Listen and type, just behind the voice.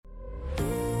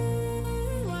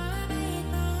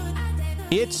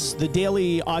It's the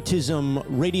Daily Autism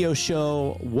Radio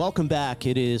Show. Welcome back.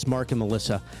 It is Mark and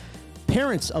Melissa.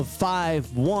 Parents of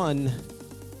 5,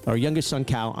 our youngest son,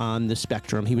 Cal, on the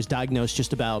spectrum. He was diagnosed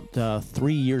just about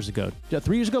 3 years ago.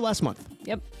 3 years ago last month.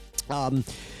 Yep.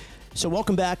 So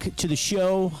welcome back to the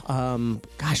show.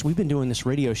 Gosh, we've been doing this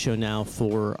radio show now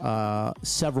for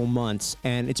several months,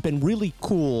 and it's been really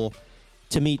cool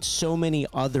to meet so many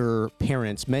other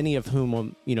parents, many of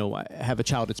whom, have a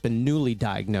child that's been newly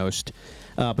diagnosed,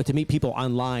 but to meet people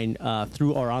online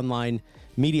through our online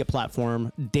media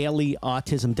platform,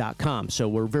 dailyautism.com. So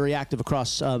we're very active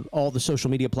across all the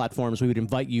social media platforms. We would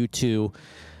invite you to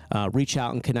reach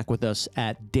out and connect with us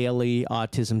at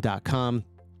dailyautism.com.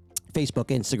 Facebook,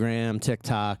 Instagram,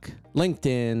 TikTok,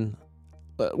 LinkedIn.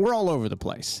 We're all over the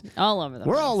place. All over the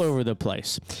place. We're all over the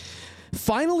place.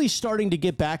 Finally starting to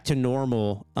get back to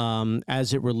normal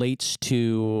as it relates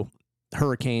to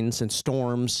hurricanes and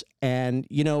storms. And,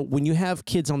 when you have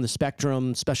kids on the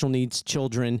spectrum, special needs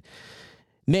children,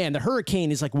 man, the hurricane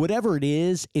is like whatever it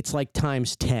is, it's like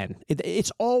times 10.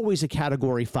 It's always a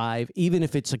category 5, even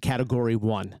if it's a category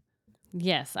 1.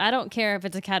 Yes, I don't care if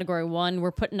it's a category 1.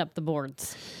 We're putting up the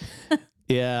boards.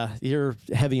 Yeah, you're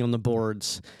heavy on the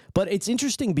boards. But it's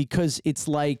interesting because it's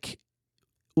like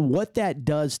what that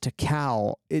does to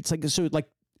Cal. It's like,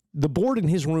 the board in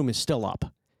his room is still up.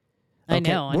 I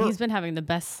know, and he's been having the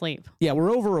best sleep. Yeah,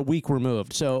 we're over a week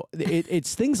removed. So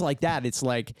it's things like that. It's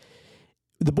like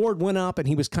the board went up and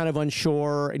he was kind of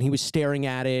unsure and he was staring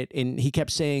at it and he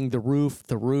kept saying the roof.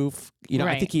 Right.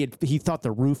 I think he thought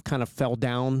the roof kind of fell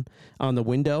down on the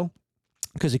window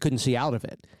because he couldn't see out of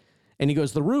it. And he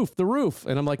goes, the roof.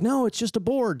 And I'm like, no, it's just a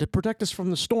board to protect us from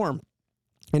the storm.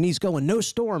 And he's going, no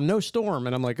storm.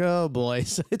 And I'm like, oh boy.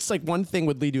 So it's like one thing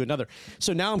would lead to another.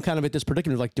 So now I'm kind of at this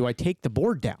predicament, like, do I take the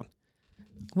board down?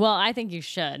 Well, I think you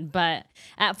should. But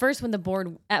at first when the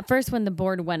board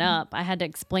went up, I had to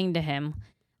explain to him.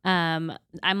 I'm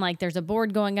like, there's a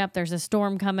board going up. There's a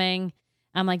storm coming.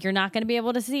 I'm like, you're not going to be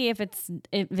able to see if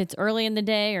it's early in the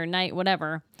day or night,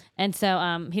 whatever. And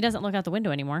so he doesn't look out the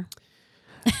window anymore.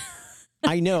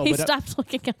 I know. He stopped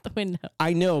looking out the window.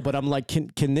 I know, but I'm like,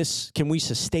 can we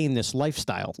sustain this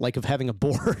lifestyle, like of having a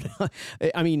board?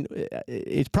 I mean,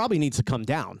 it probably needs to come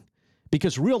down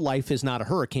because real life is not a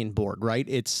hurricane board, right?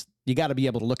 You got to be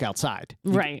able to look outside.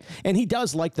 Right. And he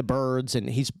does like the birds, and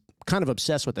he's kind of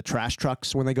obsessed with the trash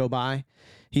trucks when they go by.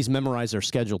 He's memorized their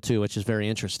schedule too, which is very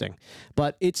interesting.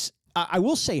 But I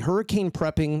will say hurricane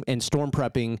prepping and storm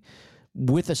prepping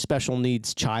with a special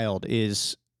needs child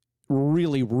is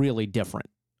really, really different.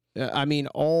 I mean,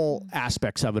 all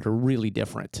aspects of it are really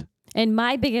different. And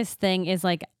my biggest thing is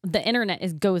like the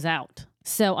internet goes out.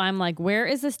 So I'm like, where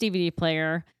is this DVD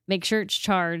player? Make sure it's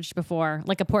charged before,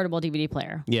 like a portable DVD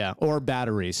player. Yeah, or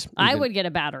batteries. I would get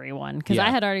a battery one because I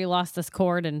had already lost this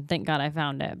cord and thank God I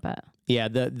found it. But yeah,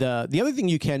 the other thing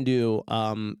you can do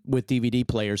with DVD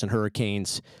players and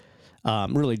hurricanes,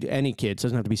 really any kids,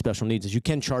 doesn't have to be special needs, is you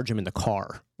can charge them in the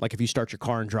car. Like if you start your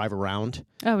car and drive around.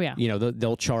 Oh yeah.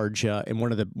 They'll charge in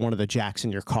one of the jacks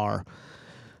in your car.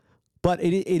 But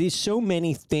it is so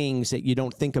many things that you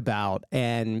don't think about.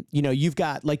 And, you've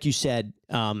got, like you said,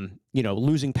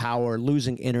 losing power,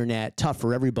 losing internet, tough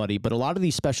for everybody. But a lot of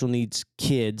these special needs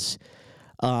kids,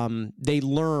 they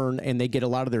learn and they get a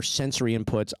lot of their sensory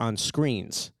inputs on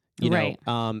screens. Right.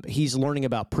 He's learning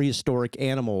about prehistoric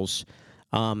animals.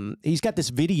 He's got this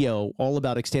video all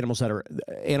about animals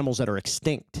that are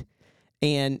extinct.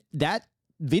 And that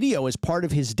video is part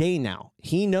of his day now.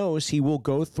 He knows he will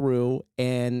go through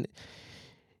and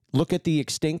look at the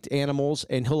extinct animals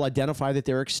and he'll identify that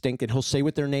they're extinct and he'll say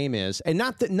what their name is. And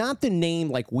not the name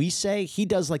like we say. He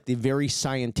does like the very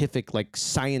scientific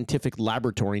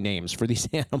laboratory names for these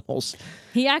animals.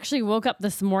 He actually woke up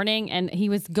this morning and he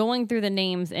was going through the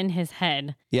names in his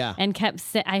head. Yeah. And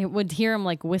I would hear him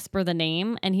like whisper the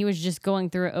name and he was just going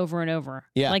through it over and over.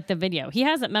 Yeah. Like the video. He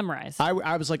has it memorized. I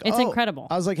was like, it's incredible.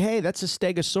 I was like, hey, that's a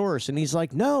stegosaurus. And he's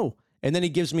like, no. And then he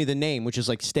gives me the name, which is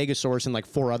like Stegosaurus and like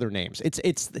 4 other names.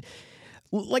 It's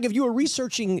like if you were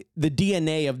researching the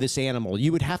DNA of this animal,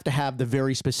 you would have to have the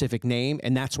very specific name,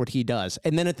 and that's what he does.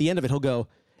 And then at the end of it, he'll go,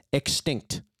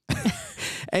 extinct.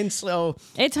 And so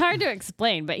it's hard to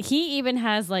explain, but he even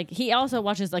has he also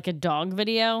watches like a dog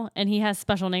video, and he has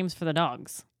special names for the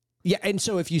dogs. Yeah, and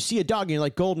so if you see a dog and you're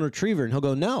like golden retriever, and he'll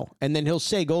go no, and then he'll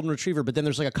say golden retriever, but then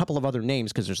there's like a couple of other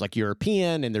names because there's like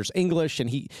European and there's English, and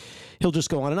he'll just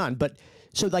go on and on. But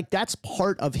so like that's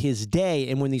part of his day,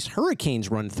 and when these hurricanes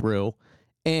run through,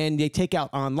 and they take out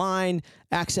online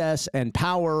access and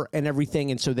power and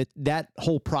everything, and so that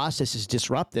whole process is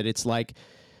disrupted. It's like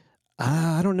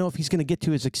I don't know if he's going to get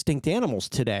to his extinct animals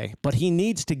today, but he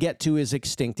needs to get to his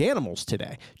extinct animals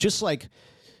today. Just like,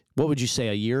 what would you say,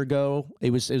 a year ago?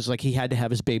 It was like he had to have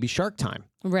his baby shark time.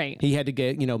 Right. He had to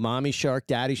get, mommy shark,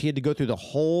 daddy. He had to go through the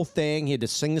whole thing. He had to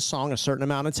sing the song a certain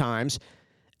amount of times.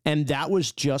 And that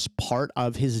was just part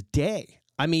of his day.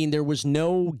 I mean, there was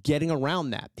no getting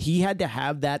around that. He had to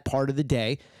have that part of the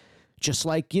day, just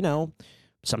like,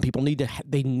 some people need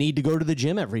to go to the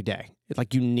gym every day. It's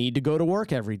like you need to go to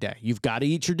work every day. You've got to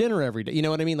eat your dinner every day. You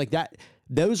know what I mean? Like that,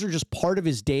 those are just part of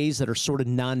his days that are sort of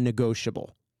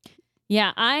non-negotiable.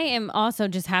 Yeah, I am also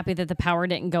just happy that the power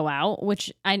didn't go out,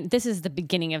 this is the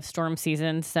beginning of storm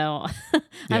season, so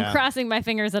I'm crossing my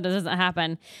fingers that it doesn't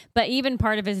happen. But even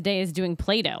part of his day is doing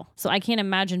Play-Doh, so I can't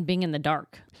imagine being in the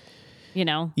dark.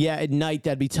 Yeah, at night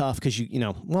that'd be tough because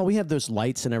we have those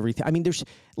lights and everything. I mean,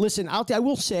 I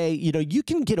will say, you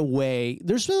can get away.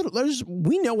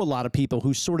 We know a lot of people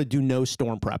who sort of do no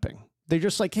storm prepping. They're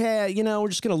just like, hey, we're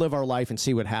just going to live our life and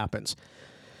see what happens.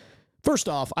 First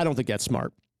off, I don't think that's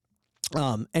smart.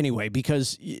 Anyway,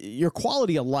 because your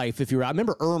quality of life, if you're out,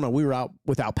 remember Irma, we were out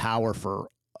without power for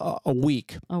a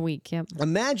week. A week, yep.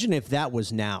 Imagine if that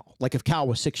was now, like if Cal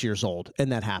was 6 years old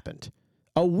and that happened.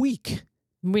 A week.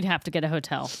 We'd have to get a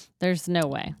hotel. There's no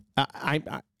way.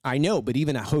 I know, but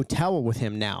even a hotel with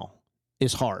him now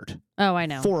is hard. Oh, I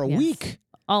know. For a week.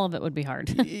 All of it would be hard.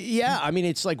 Yeah, I mean,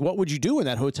 it's like, what would you do in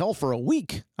that hotel for a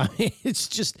week? I mean, it's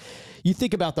just, you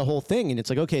think about the whole thing, and it's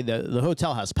like, okay, the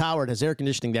hotel has power, it has air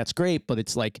conditioning, that's great, but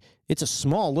it's like, it's a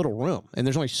small little room, and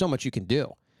there's only so much you can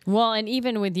do. Well, and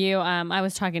even with you, I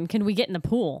was talking, can we get in the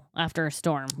pool after a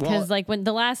storm? Because when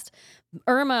the last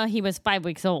Irma, he was 5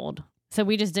 weeks old. So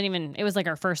we just didn't even, it was like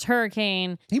our first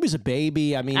hurricane. He was a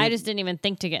baby. I mean, I just didn't even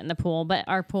think to get in the pool, but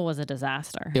our pool was a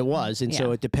disaster. It was. And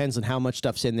so it depends on how much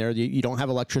stuff's in there. You don't have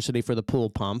electricity for the pool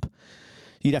pump.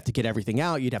 You'd have to get everything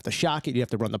out. You'd have to shock it. You'd have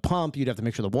to run the pump. You'd have to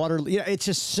make sure the water, it's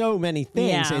just so many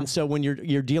things. Yeah. And so when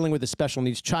you're dealing with a special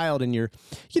needs child and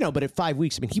but at 5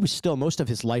 weeks, I mean, he was still, most of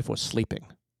his life was sleeping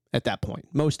at that point.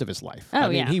 Most of his life. Oh, I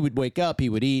mean, he would wake up, he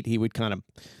would eat, he would kind of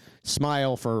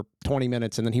smile for 20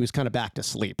 minutes, and then he was kind of back to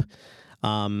sleep.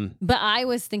 But I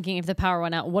was thinking, if the power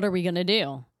went out, what are we going to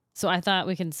do? So I thought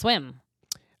we can swim.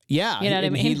 Yeah. You know what I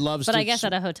mean? He loves but I guess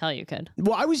at a hotel you could.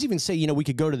 Well, I was even saying, we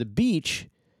could go to the beach,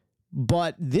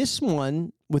 but this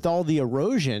one, with all the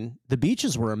erosion, the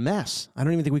beaches were a mess. I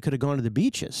don't even think we could have gone to the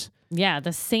beaches. Yeah,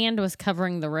 the sand was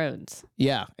covering the roads.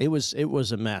 Yeah, it was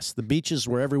a mess. The beaches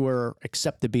were everywhere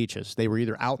except the beaches. They were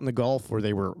either out in the Gulf or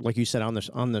they were, like you said, on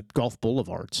the Gulf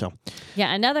Boulevard. So,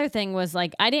 yeah, another thing was,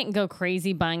 like, I didn't go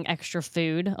crazy buying extra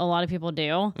food. A lot of people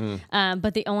do.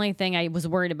 But the only thing I was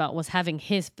worried about was having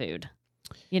his food.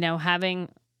 Having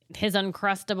his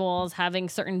Uncrustables, having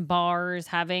certain bars,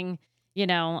 having,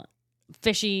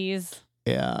 fishies.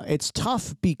 Yeah, it's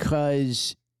tough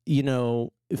because,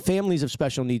 families of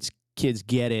special needs kids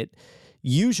get it.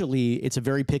 Usually it's a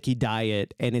very picky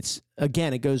diet, and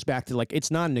it goes back to, like, it's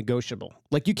non-negotiable.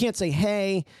 Like, you can't say,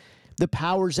 hey, the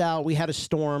power's out, we had a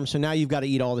storm, so now you've got to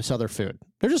eat all this other food.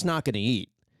 They're just not going to eat.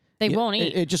 They won't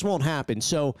eat. It just won't happen.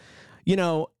 So,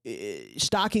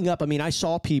 stocking up, I mean, I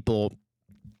saw people,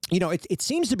 it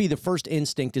seems to be the first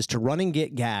instinct is to run and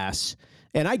get gas.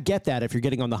 And I get that if you're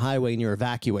getting on the highway and you're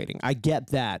evacuating. I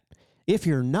get that. If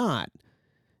you're not,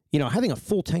 having a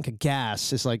full tank of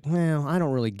gas is like, well, I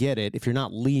don't really get it if you're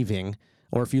not leaving,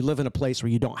 or if you live in a place where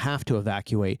you don't have to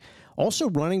evacuate. Also,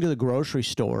 running to the grocery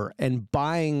store and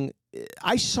buying,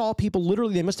 I saw people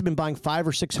literally, they must have been buying $500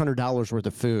 or $600 worth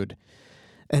of food.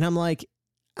 And I'm like,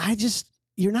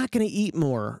 you're not going to eat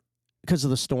more because of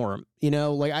the storm.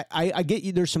 Like, I get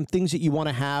you, there's some things that you want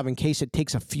to have in case it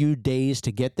takes a few days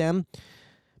to get them.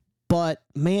 But,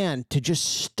 man, to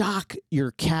just stock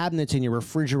your cabinets and your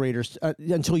refrigerators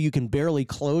until you can barely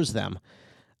close them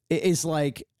is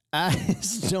like, I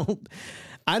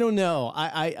don't know.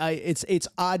 It's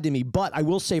odd to me. But I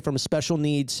will say, from a special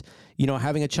needs,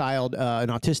 having a child, an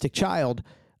autistic child,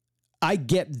 I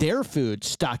get their food,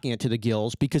 stocking it to the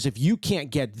gills, because if you can't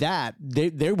get that,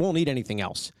 they won't eat anything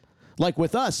else. Like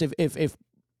with us, if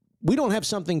we don't have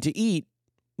something to eat,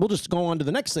 we'll just go on to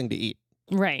the next thing to eat.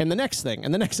 Right. And the next thing.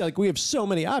 And the next, like, we have so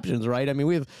many options, right? I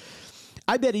mean,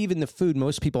 I bet even the food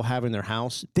most people have in their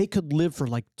house, they could live for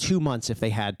like 2 months if they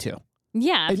had to.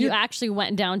 Yeah, if you actually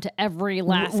went down to every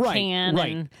last can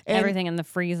and everything in the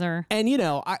freezer. And,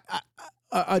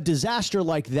 a disaster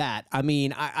like that, I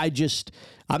mean,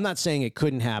 I'm not saying it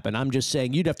couldn't happen. I'm just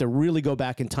saying you'd have to really go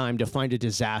back in time to find a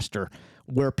disaster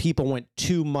where people went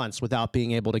 2 months without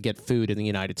being able to get food in the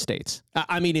United States.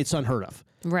 I mean, it's unheard of.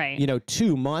 Right.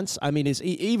 2 months. I mean, is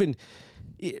even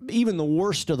the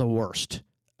worst of the worst.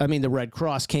 I mean, the Red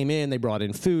Cross came in, they brought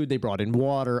in food, they brought in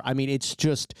water. I mean, it's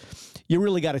just, you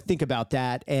really got to think about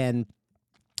that. And,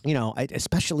 you know,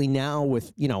 especially now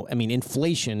with, you know, I mean,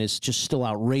 inflation is just still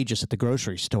outrageous at the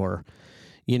grocery store.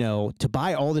 You know, to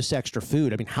buy all this extra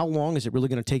food, I mean, how long is it really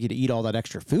going to take you to eat all that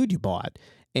extra food you bought?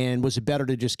 And was it better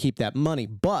to just keep that money?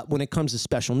 But when it comes to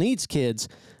special needs kids,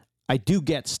 I do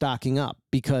get stocking up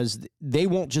because they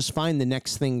won't just find the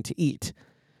next thing to eat.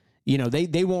 You know,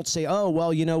 they won't say, oh,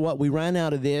 well, you know what? We ran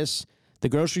out of this. The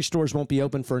grocery stores won't be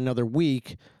open for another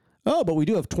week. Oh, but we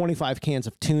do have 25 cans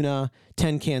of tuna,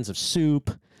 10 cans of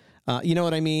soup. You know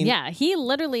what I mean? Yeah, he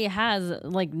literally has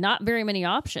like not very many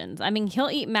options. I mean, he'll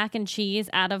eat mac and cheese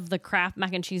out of the Kraft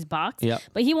mac and cheese box,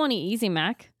 but he won't eat Easy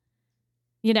Mac.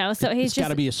 You know, so it's got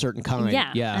to be a certain kind.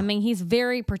 Yeah. I mean, he's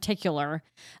very particular.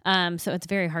 So it's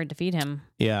very hard to feed him.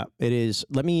 Yeah, it is.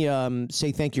 Let me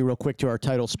say thank you real quick to our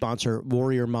title sponsor,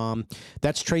 Warrior Mom.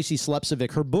 That's Tracy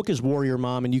Slepcevic. Her book is Warrior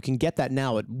Mom, and you can get that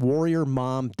now at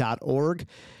warriormom.org.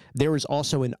 There is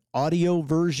also an audio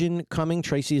version coming.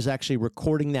 Tracy is actually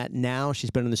recording that now. She's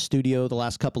been in the studio the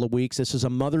last couple of weeks. This is a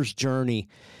mother's journey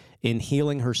in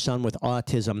healing her son with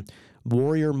autism.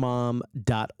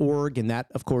 warriormom.org. And that,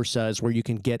 of course, is where you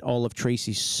can get all of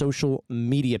Tracy's social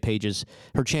media pages,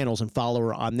 her channels, and follow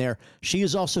her on there. She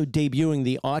is also debuting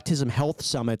the Autism Health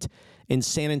Summit in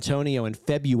San Antonio in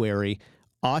February.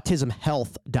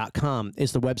 autismhealth.com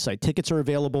is the website. Tickets are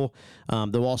available.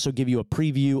 They'll also give you a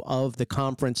preview of the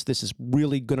conference. This is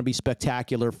really going to be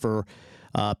spectacular for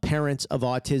parents of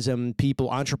autism, people,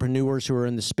 entrepreneurs who are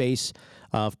in the space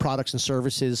of products and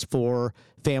services for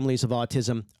families of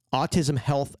autism.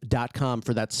 autismhealth.com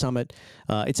for that summit.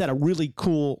 It's at a really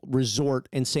cool resort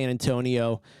in San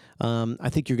Antonio. I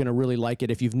think you're going to really like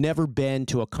it. If you've never been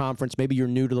to a conference, maybe you're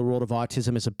new to the world of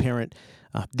autism as a parent,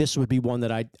 this would be one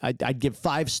that I'd give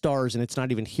 5 stars, and it's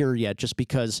not even here yet just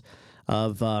because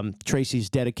of Tracy's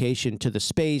dedication to the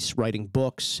space, writing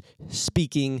books,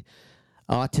 speaking.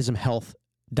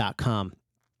 autismhealth.com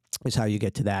is how you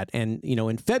get to that. And, you know,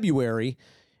 in February,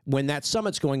 when that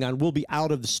summit's going on, we'll be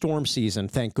out of the storm season,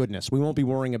 thank goodness. We won't be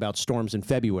worrying about storms in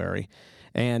February.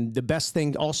 And the best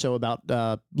thing also about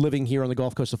living here on the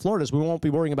Gulf Coast of Florida is we won't be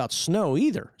worrying about snow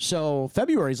either. So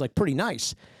February is like pretty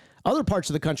nice. Other parts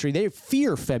of the country, they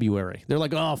fear February. They're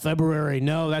like, oh, February,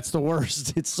 no, that's the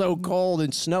worst. It's so cold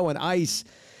and snow and ice.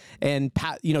 And,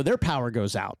 you know, their power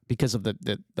goes out because of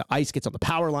the ice gets on the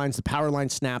power lines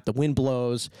snap, the wind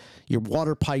blows, your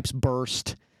water pipes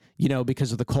burst, you know,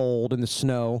 because of the cold and the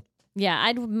snow. Yeah,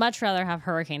 I'd much rather have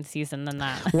hurricane season than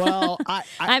that. Well,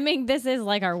 I mean, this is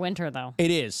like our winter, though.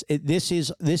 It is. This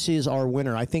is our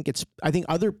winter. I think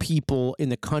other people in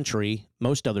the country,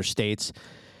 most other states,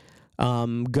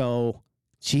 go,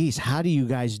 geez, how do you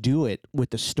guys do it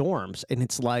with the storms? And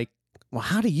it's like, well,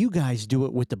 how do you guys do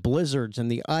it with the blizzards and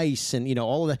the ice and, you know,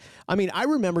 all of that? I mean, I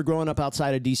remember growing up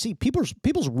outside of D.C.,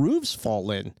 people's roofs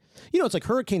fall in. You know, it's like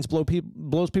hurricanes blows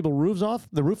people's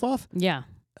the roof off. Yeah.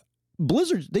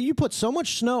 Blizzards, you put so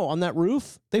much snow on that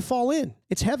roof, they fall in.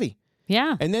 It's heavy.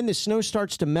 Yeah. And then the snow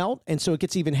starts to melt, and so it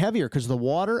gets even heavier because of the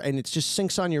water, and it just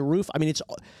sinks on your roof. I mean, it's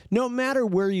no matter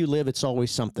where you live, it's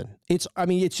always something. It's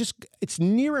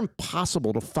near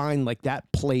impossible to find like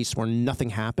that place where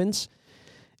nothing happens.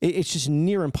 It's just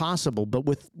near impossible. But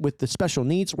with the special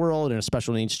needs world and a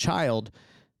special needs child,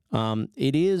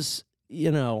 it is,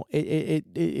 you know,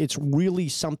 it's really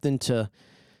something to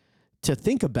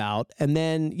think about. And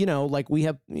then, you know, like we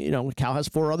have, you know, Cal has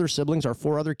 4 other siblings, our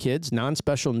 4 other kids,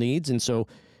 non-special needs. And so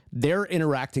they're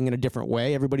interacting in a different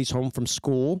way. Everybody's home from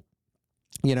school,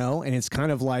 you know, and it's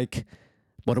kind of like,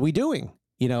 what are we doing?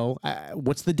 You know,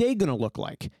 what's the day going to look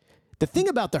like? The thing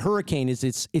about the hurricane is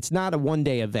it's not a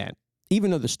one-day event, even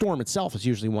though the storm itself is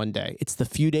usually one day. It's the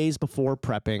few days before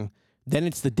prepping. Then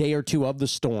it's the day or two of the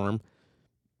storm.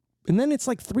 And then it's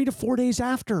like 3 to 4 days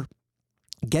after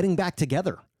getting back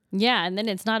together. Yeah, and then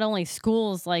it's not only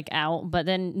schools like out, but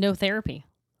then no therapy.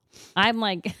 I'm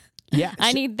like, yeah,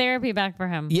 I need therapy back for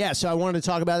him. Yeah, so I wanted to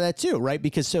talk about that too, right?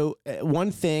 Because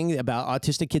one thing about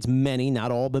autistic kids, many,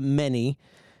 not all, but many,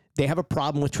 they have a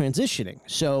problem with transitioning.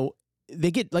 So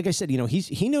they get, like I said, you know,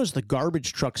 he knows the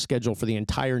garbage truck schedule for the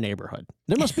entire neighborhood.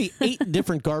 There must be 8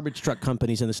 different garbage truck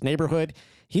companies in this neighborhood.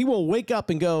 He will wake up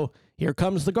and go, here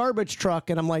comes the garbage truck.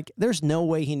 And I'm like, there's no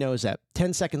way he knows that.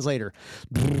 10 seconds later,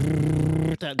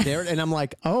 there, and I'm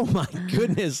like, oh my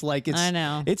goodness, like I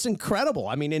know. It's incredible.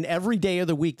 I mean, in every day of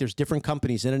the week, there's different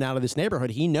companies in and out of this neighborhood.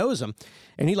 He knows them,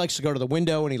 and he likes to go to the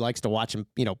window and he likes to watch them,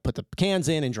 you know, put the cans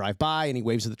in and drive by, and he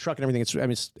waves at the truck and everything.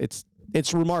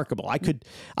 It's remarkable.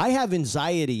 I have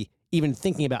anxiety even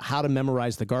thinking about how to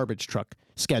memorize the garbage truck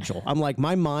schedule. I'm like,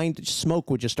 my mind, smoke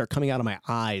would just start coming out of my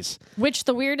eyes. Which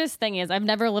the weirdest thing is, I've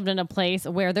never lived in a place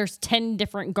where there's 10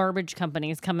 different garbage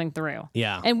companies coming through.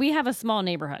 Yeah. And we have a small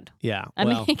neighborhood. Yeah. I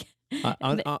mean,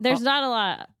 there's not a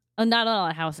lot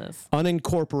of houses.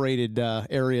 Unincorporated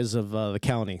areas of the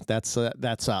county. That's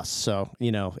us. So,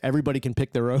 everybody can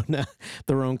pick their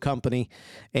own company,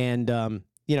 and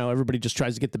everybody just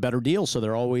tries to get the better deal. So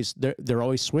they're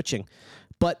always switching.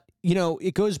 But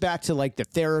it goes back to like the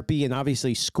therapy, and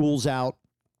obviously school's out,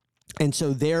 and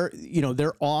so they're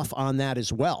off on that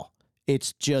as well.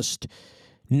 It's just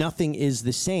nothing is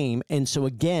the same, and so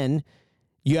again,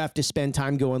 you have to spend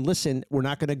time going, listen, we're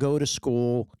not going to go to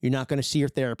school. You're not going to see your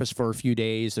therapist for a few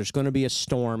days. There's going to be a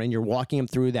storm, and you're walking them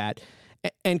through that.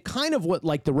 And kind of what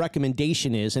like the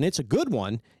recommendation is, and it's a good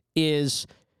one, is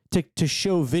to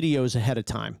show videos ahead of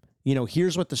time.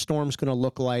 Here's what the storm's going to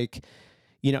look like.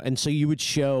 And so you would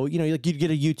show, like you'd get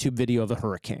a YouTube video of a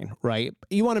hurricane, right?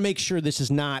 You want to make sure this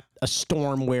is not a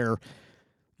storm where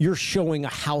you're showing a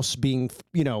house being,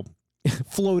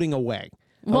 floating away.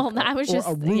 Well, I was just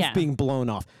a roof being blown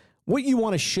off. What you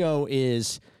want to show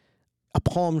is a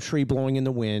palm tree blowing in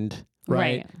the wind,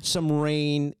 right? Some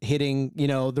rain hitting,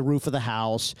 the roof of the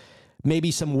house, maybe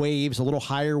some waves, a little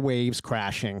higher waves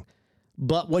crashing.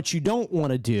 But what you don't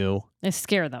want to do is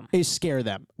scare them,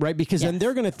 right? Because then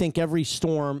they're going to think every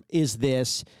storm is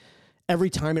this. Every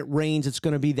time it rains, it's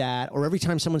going to be that. Or every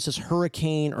time someone says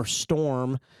hurricane or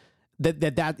storm, that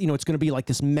it's going to be like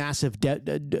this massive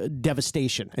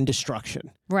devastation and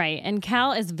destruction. Right. And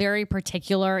Cal is very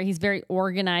particular. He's very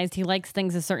organized. He likes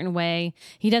things a certain way.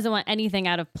 He doesn't want anything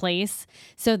out of place.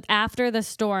 So after the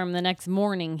storm, the next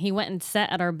morning, he went and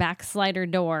sat at our back slider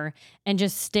door and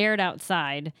just stared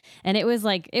outside. And it was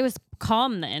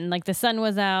calm then. Like the sun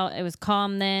was out. It was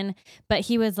calm then. But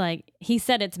he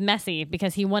said it's messy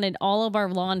because he wanted all of our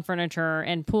lawn furniture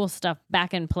and pool stuff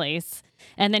back in place.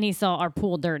 And then he saw our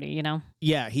pool dirty,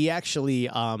 Yeah, he actually...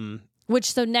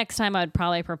 so next time I would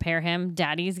probably prepare him.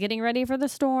 Daddy's getting ready for the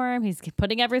storm. He's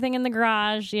putting everything in the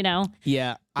garage,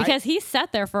 Yeah. Because he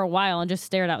sat there for a while and just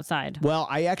stared outside. Well,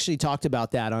 I actually talked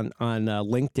about that on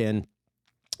LinkedIn.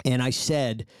 And I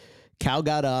said, Cal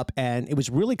got up and it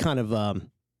was really kind of...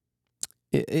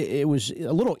 It was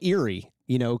a little eerie,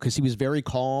 because he was very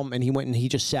calm and he went and he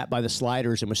just sat by the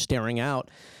sliders and was staring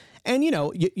out. And,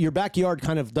 your backyard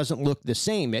kind of doesn't look the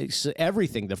same. It's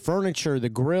everything, the furniture, the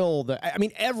grill,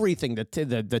 everything,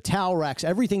 the towel racks,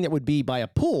 everything that would be by a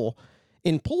pool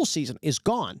in pool season is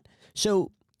gone.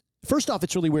 So first off,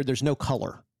 it's really weird. There's no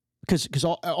color because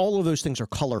all of those things are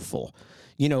colorful,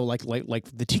 like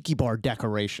the tiki bar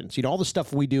decorations, all the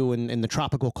stuff we do in the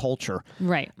tropical culture.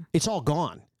 Right. It's all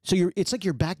gone. So it's like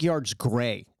your backyard's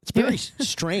gray. It's very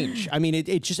strange. I mean,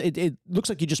 it looks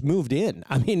like you just moved in.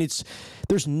 I mean,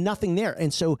 there's nothing there.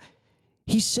 And so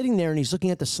he's sitting there and he's looking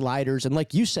at the sliders. And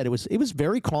like you said, it was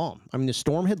very calm. I mean, the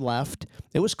storm had left.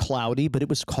 It was cloudy, but it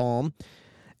was calm.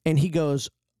 And he goes,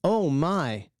 "Oh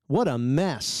my, what a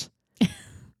mess."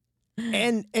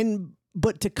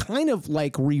 But to kind of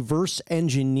like reverse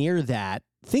engineer that,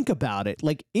 think about it.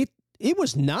 Like it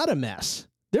was not a mess.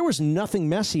 There was nothing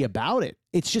messy about it.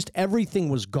 It's just everything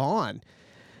was gone.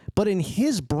 But in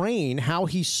his brain, how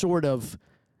he sort of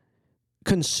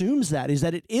consumes that is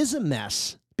that it is a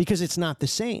mess because it's not the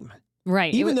same.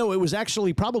 Right. Even though it was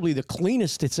actually probably the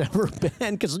cleanest it's ever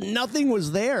been because nothing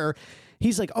was there.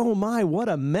 He's like, "Oh my, what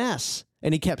a mess."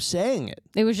 And he kept saying it.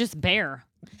 It was just bare.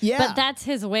 Yeah. But that's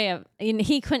his way of,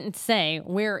 he couldn't say,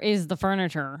 where is the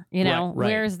furniture? Right.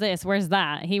 Where's this? Where's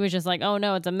that? He was just like, "Oh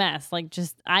no, it's a mess."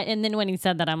 And then when he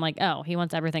said that, I'm like, oh, he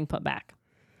wants everything put back.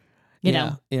 You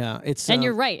know? Yeah. And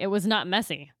you're right. It was not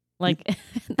messy. Like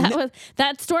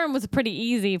that storm was pretty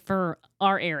easy for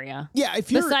our area. Yeah.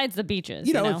 Besides the beaches,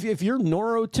 if you're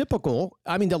neurotypical,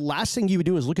 I mean, the last thing you would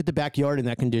do is look at the backyard in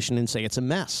that condition and say it's a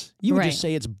mess. You would just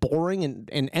say it's boring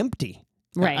and empty.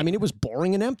 Right. I mean, it was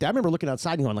boring and empty. I remember looking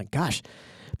outside and going like, gosh,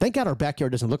 thank God our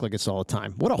backyard doesn't look like this all the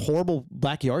time. What a horrible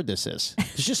backyard this is.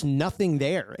 There's just nothing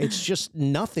there. It's just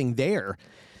nothing there.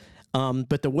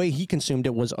 But the way he consumed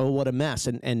it was, oh, what a mess.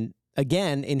 And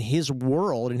again, in his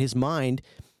world, in his mind,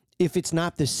 if it's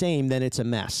not the same, then it's a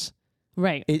mess.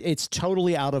 Right. It's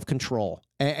totally out of control.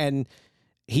 And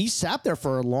he sat there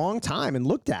for a long time and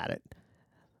looked at it.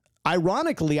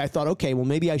 Ironically, I thought, okay, well,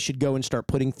 maybe I should go and start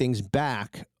putting things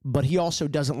back. But he also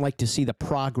doesn't like to see the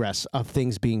progress of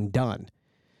things being done.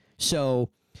 So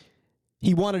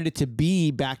he wanted it to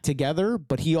be back together,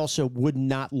 but he also would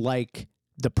not like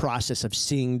the process of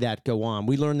seeing that go on.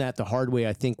 We learned that the hard way,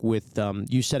 I think, with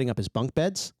you setting up his bunk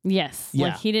beds. Yes. Yeah.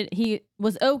 Like he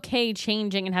was okay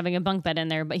changing and having a bunk bed in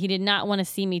there, but he did not want to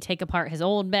see me take apart his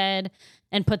old bed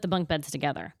and put the bunk beds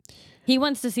together. He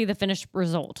wants to see the finished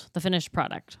result, the finished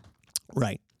product.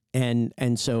 Right.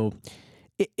 And so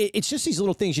it's just these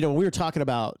little things, we were talking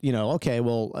about, okay,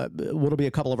 well, what'll be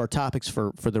a couple of our topics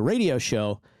for the radio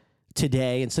show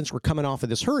today. And since we're coming off of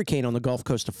this hurricane on the Gulf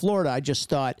Coast of Florida, I just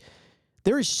thought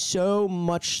there is so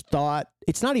much thought.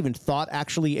 It's not even thought,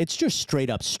 actually. It's just straight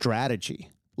up strategy.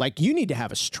 Like, you need to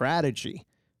have a strategy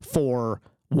for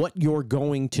what you're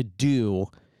going to do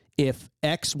if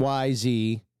X, Y,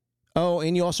 Z. Oh,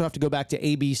 and you also have to go back to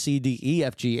A, B, C, D, E,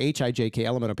 F, G, H, I, J, K,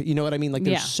 L, M, N, O, P. You know what I mean? Like,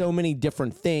 there's so many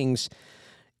different things.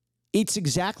 It's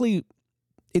exactly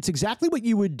what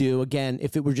you would do, again,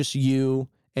 if it were just you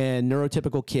and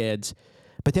neurotypical kids.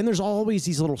 But then there's always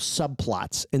these little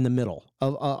subplots in the middle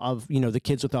of the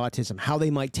kids with autism, how they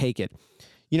might take it.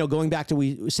 Going back to what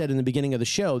we said in the beginning of the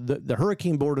show, the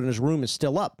hurricane board in his room is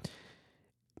still up.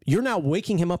 You're now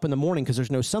waking him up in the morning because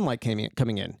there's no sunlight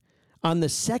coming in. On the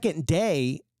second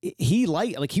day,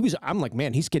 I'm like,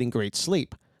 man, he's getting great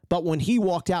sleep. But when he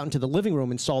walked out into the living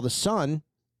room and saw the sun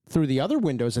through the other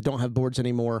windows that don't have boards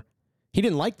anymore, he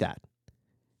didn't like that.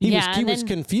 He was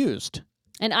confused.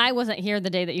 And I wasn't here the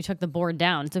day that you took the board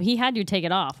down, so he had you take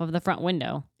it off of the front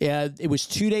window. Yeah, it was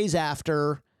 2 days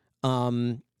after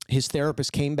his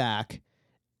therapist came back,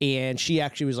 and she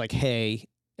actually was like, hey,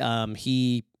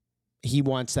 he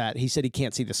wants that. He said he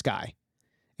can't see the sky,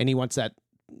 and he wants that.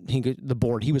 The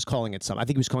board, he was calling it something. I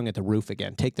think he was calling it the roof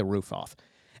again. Take the roof off.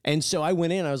 And so I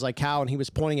went in, I was like, how? And he was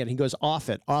pointing at it. He goes, off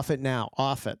it now,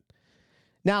 off it.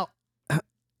 Now,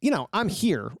 I'm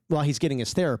here while he's getting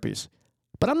his therapies,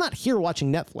 but I'm not here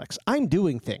watching Netflix. I'm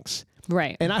doing things.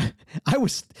 Right. And I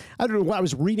don't know what I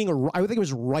was reading, or I think I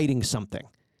was writing something.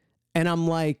 And I'm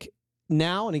like,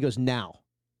 now? And he goes, now.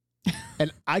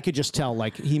 And I could just tell,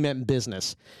 like, he meant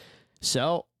business.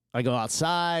 So I go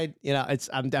outside,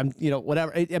 I'm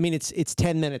whatever. It's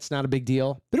 10 minutes, not a big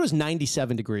deal. But it was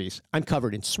 97 degrees. I'm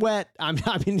covered in sweat.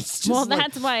 It's just well,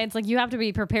 that's why it's like you have to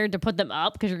be prepared to put them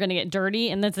up because you're going to get dirty,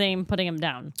 and the same putting them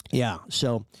down. Yeah.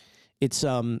 So it's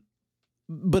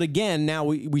but again, now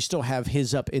we still have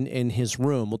his up in his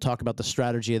room. We'll talk about the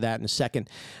strategy of that in a second.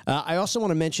 I also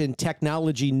want to mention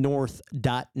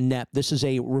technologynorth.net. This is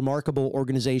a remarkable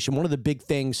organization. One of the big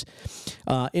things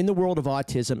in the world of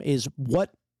autism is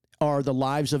what are the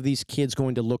lives of these kids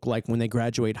going to look like when they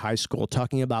graduate high school,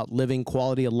 talking about living,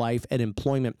 quality of life, and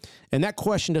employment. And that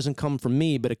question doesn't come from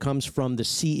me, but it comes from the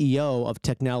CEO of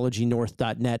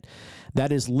technologynorth.net.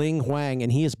 That is Ling Huang,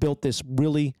 and he has built this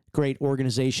really great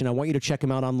organization. I want you to check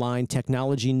him out online,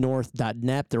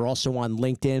 technologynorth.net. They're also on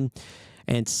LinkedIn,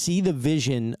 and see the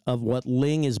vision of what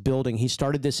Ling is building. He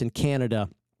started this in Canada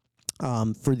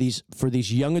for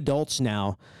these young adults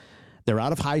now. They're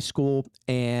out of high school,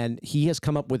 and he has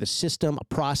come up with a system, a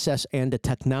process, and a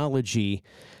technology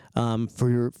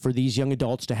for these young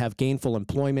adults to have gainful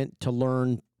employment, to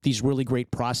learn these really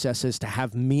great processes, to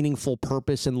have meaningful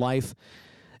purpose in life.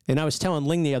 And I was telling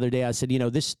Ling the other day, I said,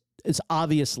 this is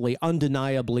obviously,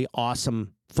 undeniably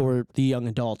awesome for the young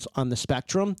adults on the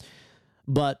spectrum,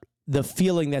 but the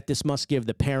feeling that this must give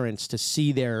the parents to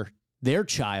see their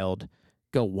child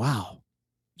go, wow,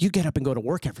 you get up and go to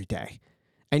work every day.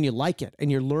 And you like it,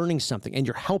 and you're learning something, and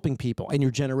you're helping people, and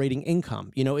you're generating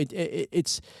income.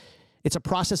 It's a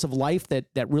process of life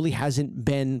that really hasn't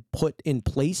been put in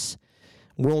place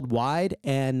worldwide,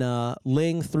 and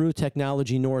Ling through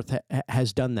Technology North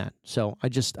has done that. So I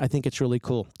think it's really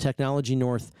cool.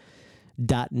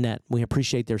 technologynorth.net. We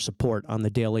appreciate their support on the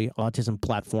Daily Autism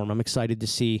platform. I'm excited to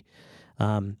see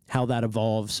how that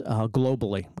evolves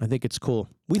globally. I think it's cool.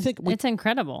 It's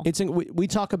incredible. We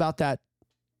talk about that.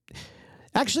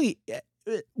 Actually,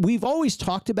 we've always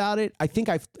talked about it. I think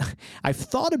I've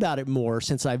thought about it more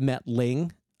since I've met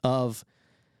Ling of,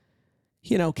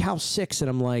 Cal's 6, and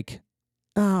I'm like,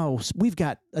 oh, we've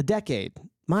got a decade.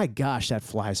 My gosh, that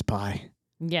flies by.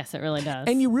 Yes, it really does.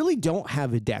 And you really don't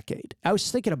have a decade. I was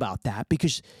thinking about that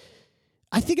because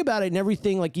I think about it and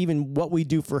everything, like even what we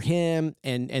do for him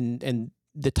and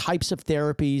the types of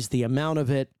therapies, the amount of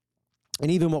it,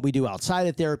 and even what we do outside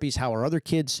of therapies, how our other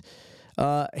kids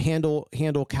handle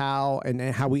Cal and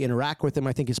how we interact with him,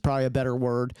 I think is probably a better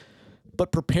word,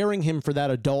 but preparing him for that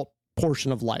adult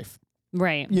portion of life.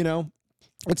 Right.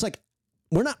 It's like,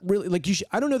 we're not really like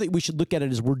I don't know that we should look at it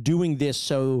as we're doing this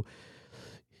so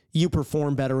you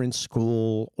perform better in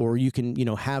school or you can,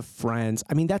 have friends.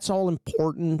 I mean, that's all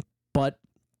important, but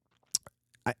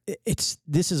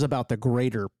this is about the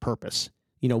greater purpose.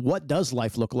 what does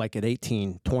life look like at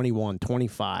 18, 21,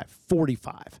 25,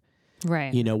 45?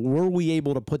 Right. Were we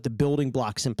able to put the building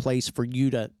blocks in place for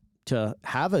you to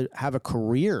have a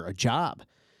career, a job?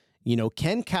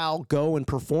 Can Cal go and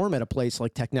perform at a place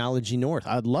like Technology North?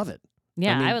 I'd love it.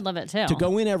 Yeah, I would love it too. To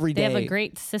go in every day. They have a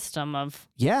great system of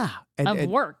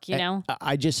work,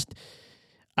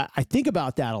 I think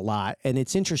about that a lot, and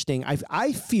it's interesting.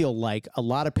 I feel like a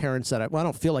lot of parents I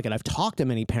don't feel like it. I've talked to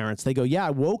many parents. They go, yeah,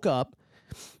 I woke up,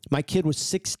 my kid was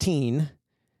 16,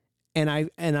 and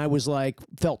I was like,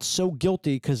 felt so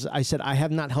guilty because I said I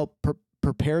have not helped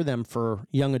prepare them for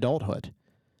young adulthood.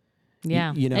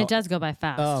 Yeah, it does go by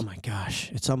fast. Oh my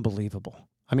gosh, it's unbelievable.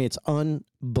 I mean, it's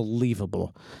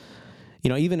unbelievable.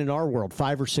 Even in our world,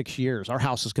 5 or 6 years, our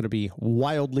house is going to be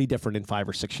wildly different in 5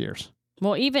 or 6 years.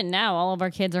 Well, even now, all of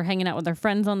our kids are hanging out with their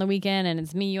friends on the weekend, and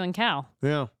it's me, you, and Cal.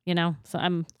 Yeah.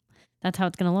 So that's how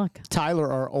it's going to look.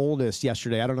 Tyler, our oldest,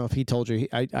 yesterday, I don't know if he told you,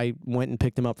 I went and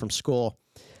picked him up from school,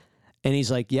 and he's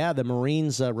like, yeah, the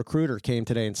Marines recruiter came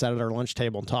today and sat at our lunch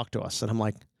table and talked to us. And I'm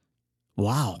like,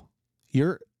 wow,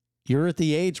 you're at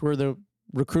the age where the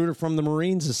recruiter from the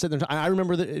Marines is sitting there. I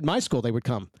remember that at my school, they would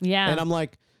come. Yeah. And I'm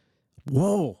like,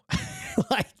 whoa.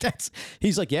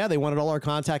 He's like, yeah, they wanted all our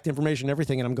contact information and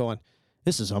everything. And I'm going,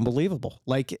 this is unbelievable.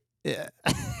 Like,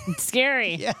 it's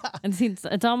scary. Yeah.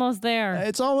 It's almost there.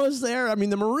 It's almost there. I mean,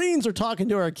 the Marines are talking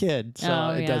to our kid.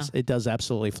 So it does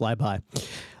absolutely fly by.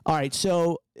 All right.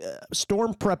 So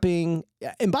storm prepping.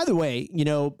 And by the way,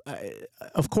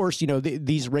 of course,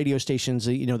 these radio stations,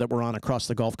 that we're on across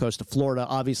the Gulf Coast of Florida,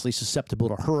 obviously susceptible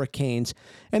to hurricanes.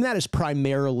 And that is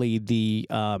primarily the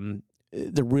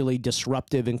really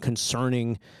disruptive and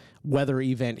concerning weather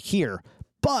event here.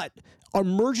 But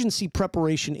emergency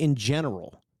preparation in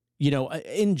general,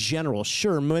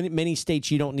 sure, many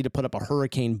states you don't need to put up a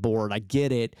hurricane board. I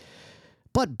get it.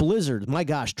 But blizzards, my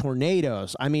gosh,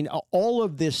 tornadoes. I mean, all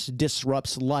of this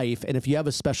disrupts life. And if you have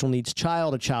a special needs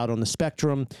child, a child on the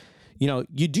spectrum,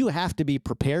 you do have to be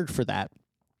prepared for that.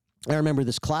 I remember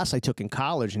this class I took in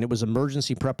college, and it was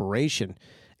emergency preparation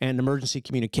and emergency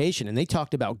communication. And they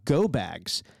talked about go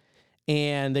bags.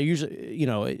 And they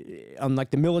usually,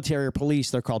 unlike the military or police,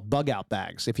 they're called bug out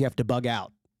bags. If you have to bug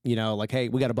out, like, hey,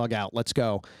 we got to bug out, let's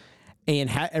go. And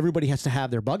everybody has to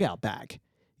have their bug out bag.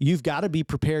 You've got to be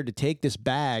prepared to take this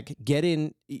bag, get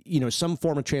in, some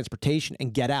form of transportation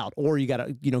and get out, or you got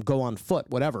to, go on foot,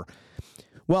 whatever.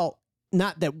 Well,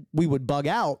 not that we would bug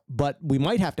out, but we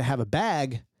might have to have a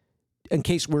bag in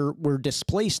case we're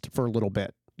displaced for a little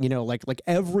bit. Like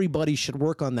everybody should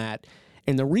work on that.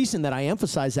 And the reason that I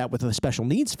emphasize that with a special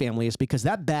needs family is because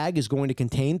that bag is going to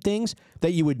contain things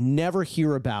that you would never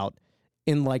hear about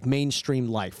in like mainstream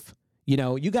life.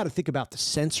 You got to think about the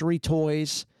sensory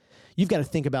toys. You've got to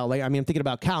think about I'm thinking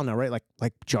about Cal now, right?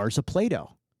 Like jars of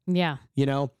Play-Doh. Yeah.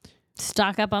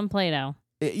 Stock up on Play-Doh.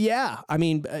 Yeah. I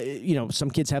mean, some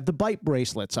kids have the bite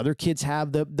bracelets. Other kids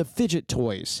have the fidget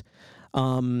toys,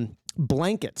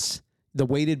 blankets, the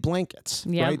weighted blankets,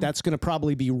 right? That's going to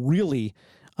probably be really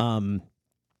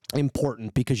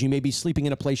important because you may be sleeping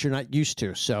in a place you're not used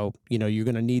to. So, you're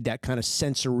going to need that kind of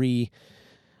sensory,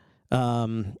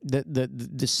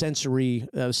 the sensory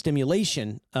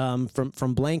stimulation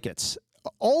from blankets.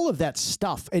 All of that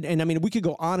stuff. And I mean, we could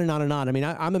go on and on and on. I mean,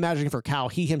 I'm imagining for Cal,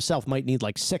 he himself might need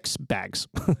like 6 bags.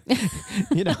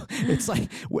 It's like...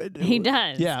 He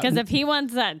does. Yeah. Because if he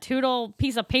wants that toodle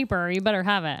piece of paper, you better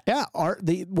have it. Yeah.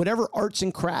 Whatever arts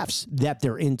and crafts that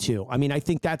they're into. I mean, I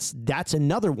think that's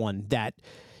another one that,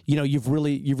 you've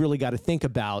really got to think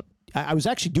about. I was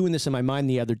actually doing this in my mind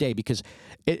the other day because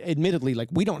admittedly, like,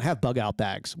 we don't have bug out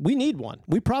bags. We need one.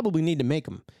 We probably need to make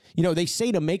them. They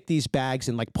say to make these bags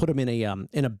and like put them in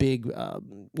a big,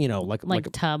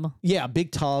 like tub. Yeah. A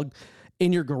big tub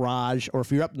in your garage, or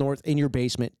if you're up north in your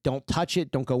basement, don't touch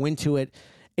it. Don't go into it.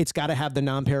 It's got to have the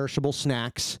non-perishable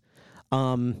snacks.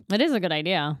 It is a good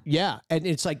idea. Yeah. And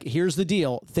it's like, here's the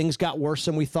deal. Things got worse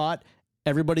than we thought.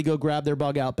 Everybody go grab their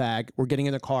bug out bag. We're getting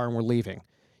in the car and we're leaving.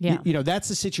 Yeah. That's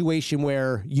a situation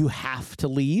where you have to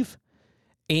leave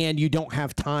and you don't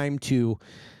have time to,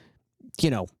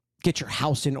 get your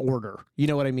house in order. You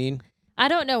know what I mean? I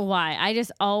don't know why. I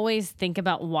just always think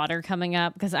about water coming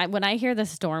up because when I hear the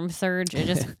storm surge, it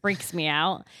just freaks me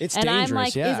out. It's and dangerous, I'm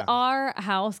like, yeah. Is our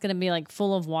house going to be like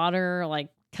full of water, like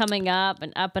coming up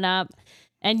and up and up?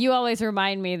 And you always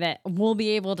remind me that we'll be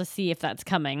able to see if that's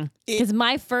coming. Because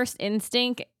my first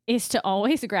instinct is to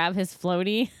always grab his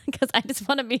floaty because I just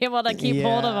want to be able to keep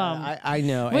hold of him. I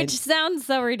know. Which sounds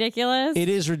so ridiculous. It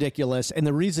is ridiculous. And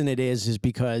the reason it is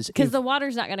because the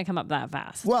water's not going to come up that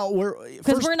fast. Well, we're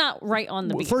not right on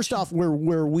the beach. First off,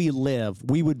 where we live,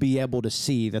 we would be able to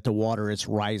see that the water is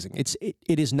rising.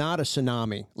 It is not a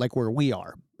tsunami like where we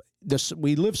are.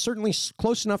 We live certainly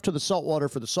close enough to the saltwater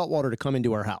for the saltwater to come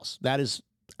into our house. That is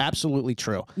absolutely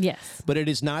true. Yes. But it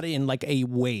is not in like a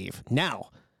wave.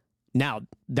 Now,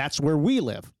 that's where we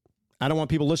live. I don't want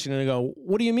people listening to go,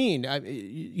 what do you mean?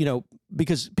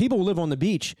 Because people who live on the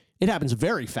beach, it happens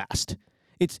very fast.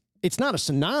 It's not a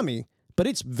tsunami, but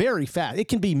it's very fast. It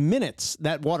can be minutes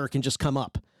that water can just come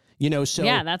up, so.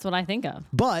 Yeah, that's what I think of.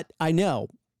 But I know,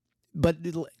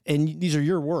 and these are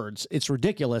your words, it's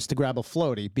ridiculous to grab a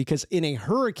floaty because in a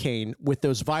hurricane with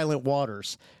those violent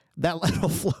waters, that little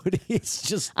floaty is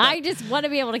just... I just want to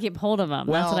be able to keep hold of them.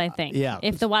 Well, that's what I think. Yeah.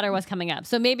 If the water was coming up.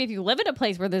 So maybe if you live in a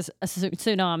place where there's a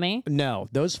tsunami. No,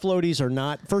 those floaties are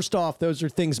not... First off, those are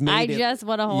things made... I just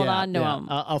want to hold on to them.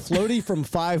 A floaty from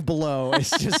Five Below is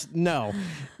just... No.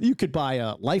 You could buy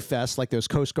a life vest, like those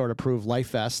Coast Guard approved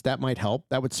life vests. That might help.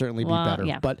 That would certainly be better.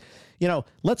 Yeah. But,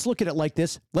 let's look at it like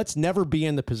this. Let's never be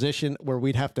in the position where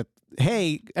we'd have to...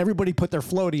 Hey, everybody put their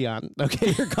floaty on.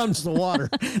 Okay, here comes the water.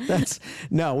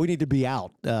 We need to be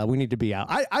out. We need to be out.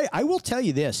 I will tell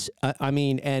you this.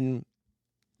 And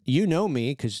you know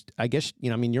me because I guess,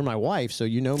 you're my wife, so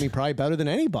you know me probably better than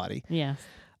anybody. Yeah.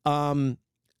 I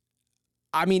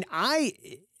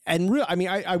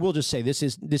will just say this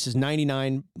is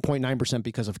 99.9%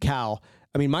 because of Cal.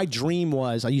 My dream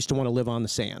was I used to want to live on the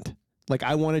sand. Like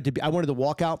I wanted to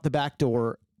walk out the back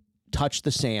door, touch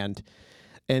the sand,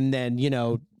 and then,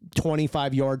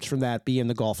 25 yards from that, be in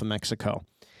the Gulf of Mexico.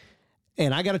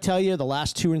 And I got to tell you, the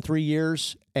last 2 and 3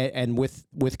 years, and with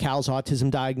Cal's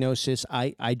autism diagnosis,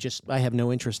 I have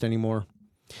no interest anymore,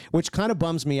 which kind of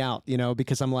bums me out,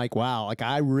 because I'm like, wow, like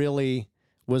I really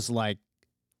was like,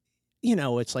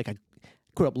 it's like I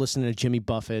grew up listening to Jimmy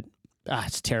Buffett.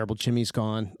 It's terrible. Jimmy's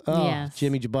gone. Oh, yes.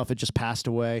 Jimmy Buffett just passed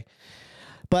away.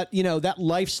 But, that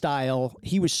lifestyle,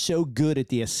 he was so good at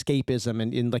the escapism.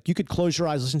 And like you could close your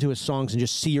eyes, listen to his songs, and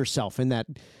just see yourself in that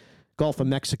Gulf of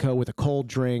Mexico with a cold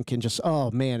drink and just, oh,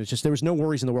 man, it's just there was no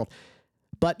worries in the world.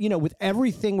 But, with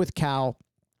everything with Cal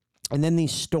and then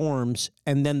these storms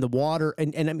and then the water.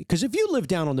 And because if you live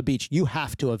down on the beach, you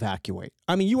have to evacuate.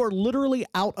 You are literally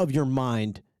out of your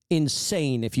mind,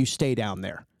 insane if you stay down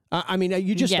there.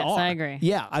 You just are. Yes, I agree.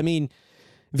 Yeah,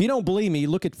 if you don't believe me,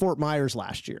 look at Fort Myers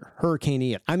last year, Hurricane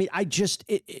Ian.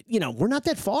 We're not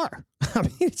that far.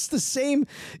 It's the same,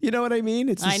 you know what I mean?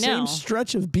 It's the same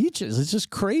stretch of beaches. It's just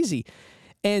crazy.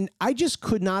 And I just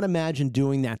could not imagine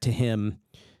doing that to him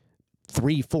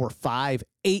 3, 4, 5,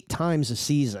 8 times a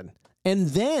season. And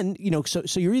then,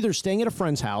 so you're either staying at a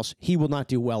friend's house. He will not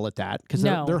do well at that because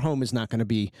their home is not going to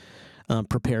be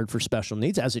prepared for special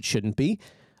needs, as it shouldn't be.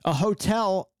 A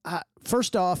hotel,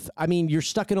 first off, you're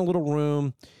stuck in a little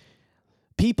room.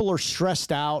 People are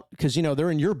stressed out because,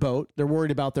 they're in your boat. They're worried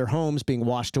about their homes being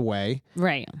washed away.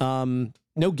 Right.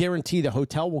 No guarantee the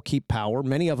hotel will keep power.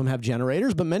 Many of them have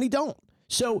generators, but many don't.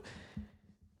 So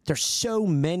there's so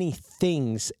many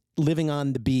things living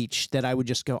on the beach that I would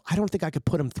just go, I don't think I could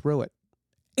put them through it.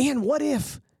 And what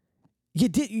if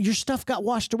your stuff got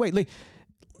washed away? Like,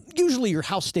 usually your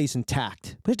house stays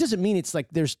intact, but it doesn't mean it's like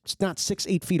there's not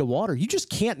 6-8 feet of water. You just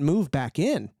can't move back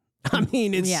in.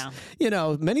 Many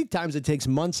times it takes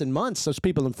months and months. Those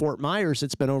people in Fort Myers,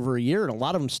 it's been over a year, and a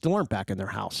lot of them still aren't back in their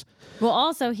house. Well,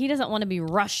 also, he doesn't want to be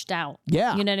rushed out.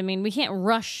 Yeah. You know what I mean? We can't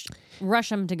rush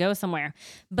him to go somewhere.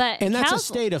 And that's a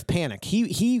state of panic.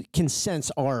 He can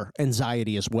sense our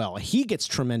anxiety as well. He gets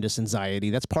tremendous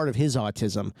anxiety. That's part of his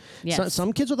autism. Yes.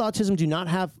 Some kids with autism do not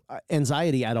have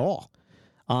anxiety at all.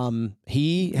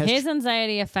 His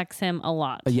anxiety affects him a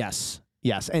lot. Yes.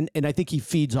 And I think he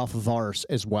feeds off of ours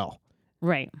as well.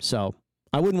 Right. So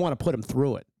I wouldn't want to put him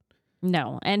through it.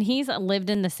 No. And he's lived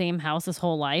in the same house his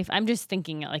whole life. I'm just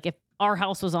thinking like if our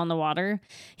house was on the water,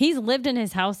 he's lived in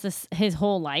his house his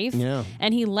whole life. Yeah.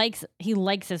 And he likes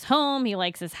his home. He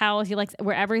likes his house. He likes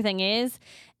where everything is.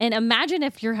 And imagine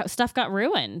if your stuff got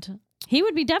ruined. He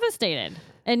would be devastated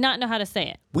and not know how to say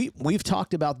it. We've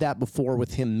talked about that before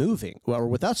with him moving, or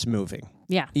with us moving.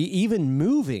 Yeah. Even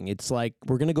moving, it's like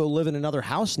we're going to go live in another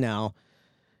house now.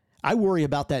 I worry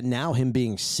about that now, him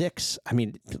being 16.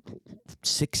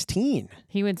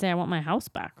 He would say, I want my house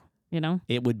back,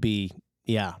 It would be,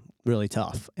 really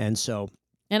tough. And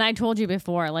I told you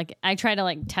before, like I try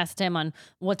to test him on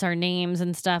what's our names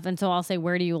and stuff. And so I'll say,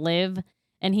 where do you live?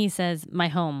 And he says, my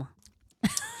home.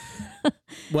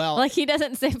 Well, Like he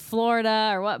doesn't say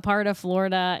Florida or what part of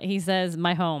Florida. He says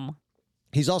my home.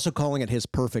 he's also calling it his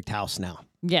perfect house now.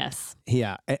 Yes.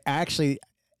 Yeah.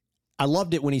 I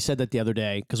loved it when he said that the other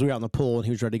day because we were out in the pool and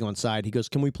he was ready to go inside. He goes,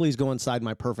 "Can we please go inside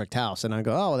my perfect house?" And I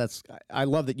go, "Oh, I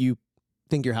love that you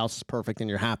think your house is perfect and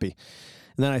you're happy."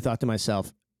 And then I thought to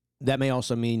myself, that may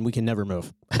also mean we can never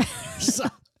move. So,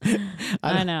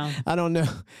 I know. I don't know.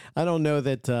 I don't know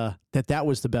that that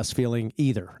was the best feeling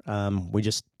either. We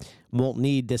just won't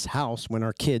need this house when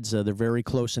our kids, they're very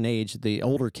close in age, the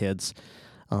older kids,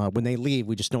 when they leave,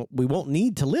 we won't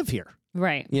need to live here.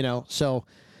 Right. So,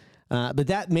 but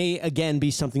that may again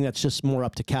be something that's just more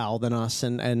up to Cal than us.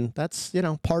 And that's,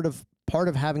 part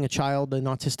of having a child, an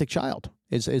autistic child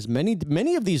is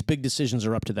many of these big decisions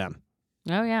are up to them.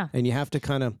 Oh yeah. And you have to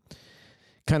kind of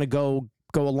go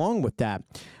along with that.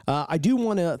 I do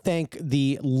want to thank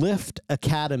the Lift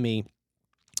Academy,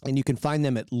 and you can find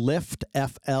them at liftfl.org.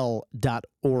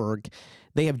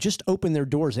 They have just opened their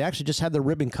doors. They actually just had the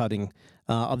ribbon cutting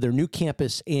of their new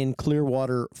campus in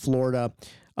Clearwater, Florida.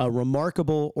 A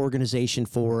remarkable organization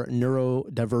for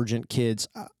neurodivergent kids.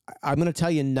 I'm going to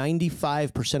tell you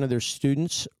 95% of their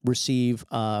students receive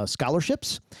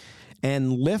scholarships,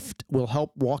 and Lyft will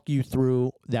help walk you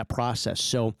through that process.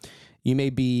 So you may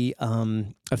be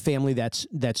a family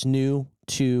that's new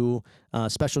to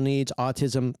special needs,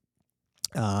 autism,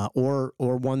 or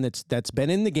one that's been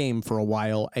in the game for a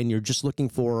while, and you're just looking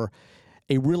for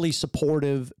a really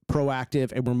supportive,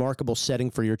 proactive, and remarkable setting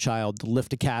for your child. The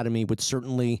Lyft Academy would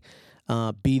certainly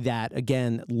be that.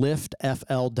 Again,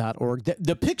 liftfl.org.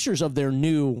 The pictures of their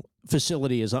new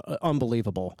facility is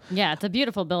unbelievable. Yeah, it's a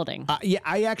beautiful building. Yeah,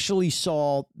 I actually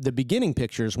saw the beginning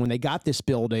pictures when they got this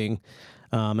building.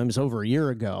 It was over a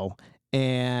year ago,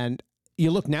 and you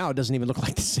look now, it doesn't even look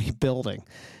like the same building.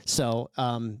 So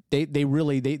they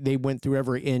really went through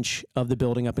every inch of the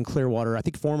building up in Clearwater. I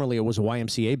think formerly it was a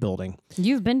YMCA building.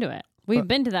 You've been to it. We've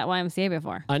been to that YMCA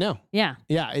before. I know. Yeah.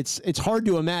 Yeah, it's hard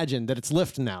to imagine that it's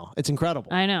Lyft now. It's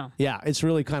incredible. I know. Yeah, it's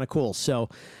really kind of cool. So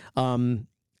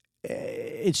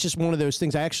it's just one of those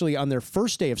things. I actually, on their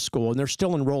first day of school, and they're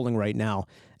still enrolling right now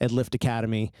at Lyft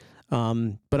Academy,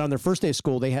 but on their first day of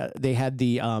school, they had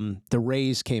the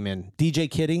Rays came in.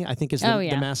 DJ Kitty, I think, is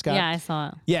the mascot. Yeah, I saw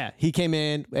it. Yeah, he came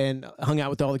in and hung out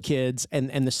with all the kids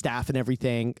and the staff and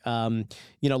everything.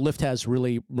 Lyft has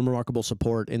really remarkable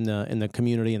support in the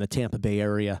community in the Tampa Bay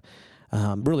area,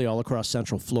 really all across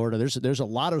Central Florida. There's a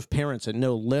lot of parents that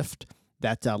know Lyft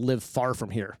that live far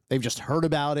from here. They've just heard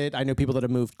about it. I know people that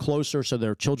have moved closer so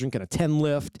their children can attend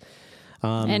Lyft.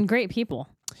 And great people.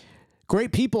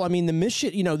 Great people. I mean, the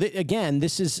mission, again,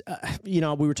 this is, we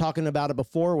were talking about it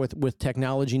before with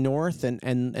Technology North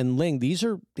and Ling. These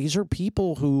are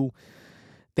people who,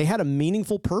 they had a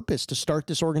meaningful purpose to start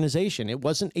this organization. It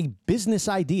wasn't a business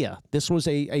idea. This was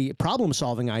a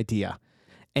problem-solving idea.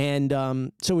 And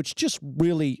so it's just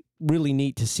really, really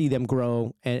neat to see them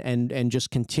grow and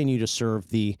just continue to serve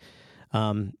the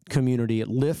community at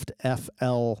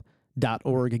liftfl.org.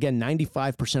 Again,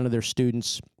 95% of their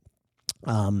students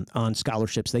on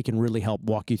scholarships. They can really help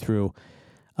walk you through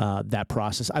that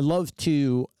process. I love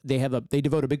they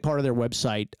devote a big part of their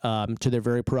website to their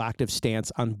very proactive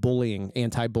stance on bullying,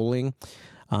 anti-bullying.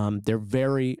 They're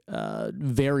very,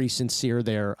 very sincere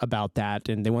there about that,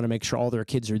 and they want to make sure all their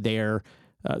kids are there.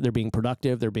 They're being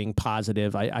productive. They're being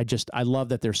positive. I love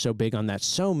that they're so big on that.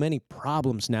 So many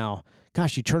problems now.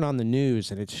 Gosh, you turn on the news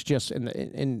and it's just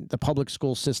in the public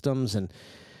school systems and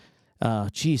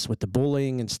with the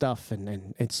bullying and stuff,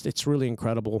 and it's really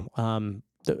incredible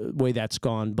the way that's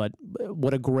gone. But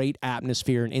what a great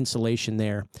atmosphere and insulation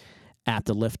there at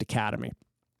the Lyft Academy.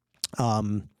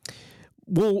 You'll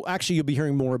be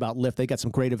hearing more about Lyft. They got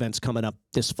some great events coming up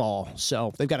this fall.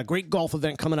 So they've got a great golf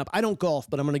event coming up. I don't golf,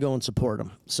 but I'm going to go and support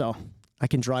them. So I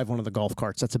can drive one of the golf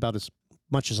carts. That's about as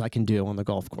much as I can do on the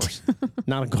golf course.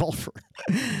 Not a golfer.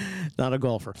 Not a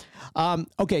golfer.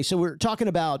 Okay, so we're talking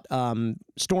about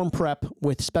storm prep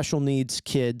with special needs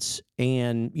kids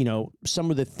and,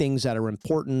 some of the things that are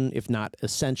important, if not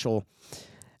essential.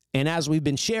 And as we've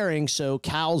been sharing, so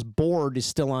Cal's board is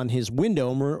still on his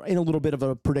window, and we're in a little bit of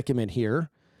a predicament here.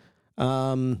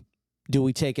 Do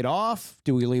we take it off?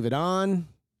 Do we leave it on?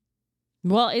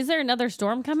 Well, is there another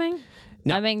storm coming?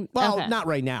 No, okay. Not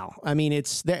right now. I mean,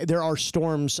 there are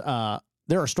storms.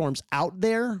 There are storms out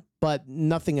there, but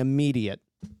nothing immediate.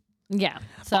 Yeah.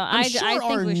 So I think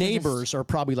our neighbors are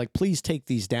probably like, please take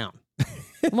these down.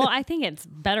 Well, I think it's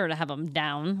better to have them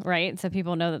down, right? So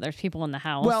people know that there's people in the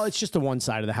house. Well, it's just the one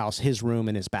side of the house, his room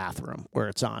and his bathroom, where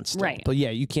it's on still. Right. But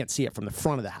yeah, you can't see it from the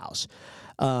front of the house.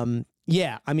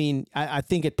 Yeah, I mean, I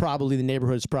think the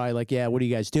neighborhood is probably like, yeah, what are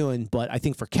you guys doing? But I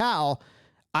think for Cal,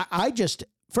 I just,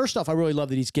 first off, I really love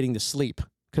that he's getting to sleep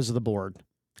because of the board.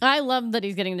 I love that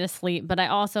he's getting to sleep, but I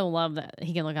also love that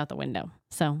he can look out the window.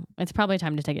 So it's probably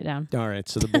time to take it down. All right.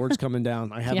 So the board's coming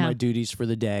down. I have my duties for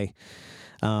the day.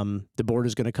 The board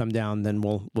is going to come down. Then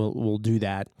we'll do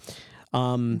that.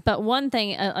 But one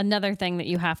thing, another thing that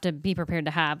you have to be prepared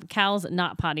to have, Cal's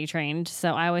not potty trained.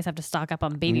 So I always have to stock up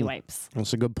on baby wipes.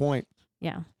 That's a good point.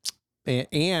 Yeah.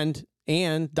 And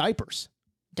diapers.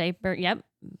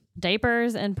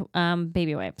 Diapers and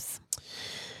baby wipes.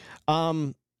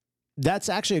 That's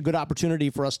actually a good opportunity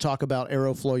for us to talk about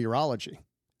Aeroflow Urology.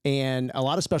 And a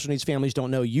lot of special needs families don't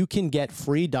know you can get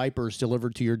free diapers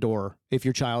delivered to your door if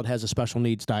your child has a special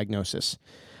needs diagnosis.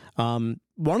 One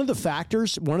of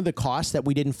the costs that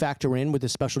we didn't factor in with the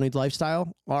special needs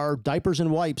lifestyle are diapers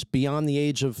and wipes beyond the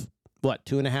age of,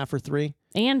 2.5 or 3?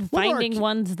 And finding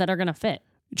ones that are going to fit.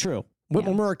 True.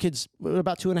 When were our kids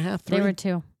about 2.5, 3? They were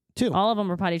 2. 2. All of them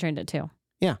were potty trained at 2.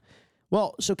 Yeah.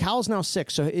 Well, so Cal's now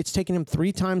 6, so it's taken him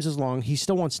 3 times as long. He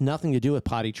still wants nothing to do with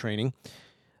potty training.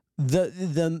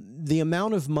 The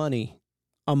amount of money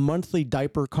a monthly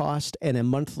diaper cost and a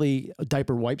monthly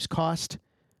diaper wipes cost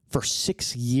for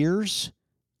 6 years,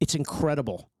 it's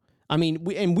incredible. I mean,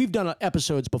 we've done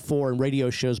episodes before and radio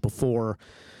shows before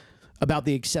about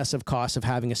the excessive cost of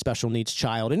having a special needs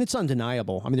child, and it's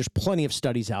undeniable. I mean, there's plenty of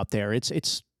studies out there.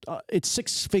 It's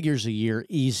 6 figures a year,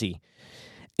 easy,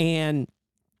 and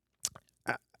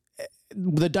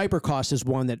the diaper cost is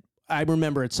one that I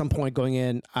remember at some point going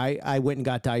in. I went and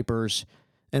got diapers,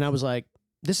 and I was like,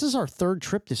 "This is our 3rd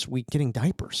trip this week getting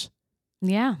diapers."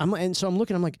 Yeah, and so I'm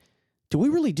looking. I'm like, "Do we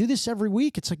really do this every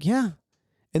week?" It's like, yeah,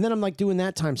 and then I'm like doing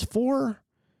that times 4.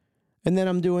 And then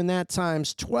I'm doing that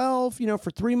times 12,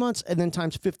 for 3 months, and then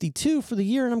times 52 for the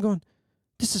year. And I'm going,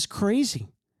 this is crazy.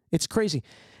 It's crazy.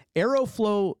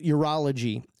 Aeroflow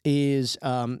Urology is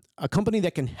a company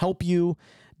that can help you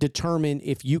determine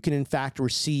if you can, in fact,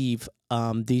 receive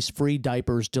these free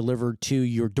diapers delivered to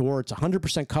your door. It's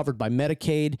 100% covered by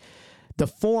Medicaid. The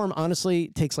form, honestly,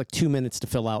 takes like 2 minutes to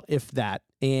fill out, if that.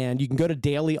 And you can go to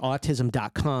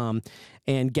dailyautism.com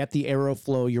and get the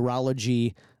Aeroflow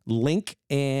Urology link,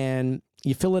 and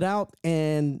you fill it out,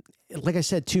 and like I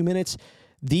said, 2 minutes.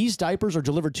 These diapers are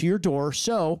delivered to your door.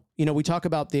 So, we talk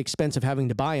about the expense of having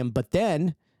to buy them, but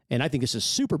then, and I think this is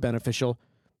super beneficial,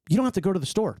 you don't have to go to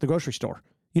the grocery store.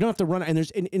 You don't have to run. And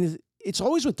it's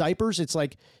always with diapers. It's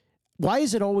like, why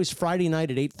is it always Friday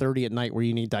night at 8:30 at night where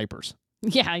you need diapers?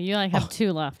 Yeah, you have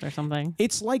 2 left or something.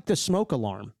 It's like the smoke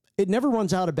alarm. It never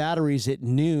runs out of batteries at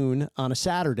noon on a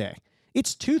Saturday.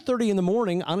 It's 2:30 in the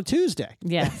morning on a Tuesday.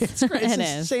 Yes, it's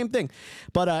the same thing.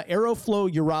 But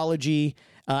Aeroflow Urology,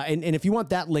 and if you want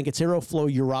that link, it's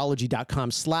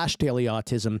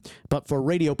aeroflowurology.com/dailyautism. But for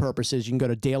radio purposes, you can go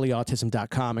to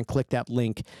dailyautism.com and click that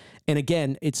link. And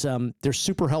again, it's they're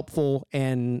super helpful,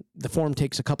 and the form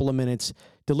takes a couple of minutes,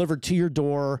 delivered to your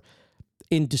door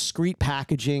in discreet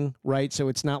packaging, right? So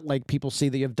it's not like people see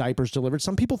that you have diapers delivered.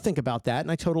 Some people think about that,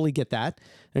 and I totally get that.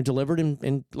 They're delivered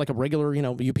in like a regular,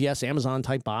 UPS, Amazon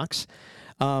type box.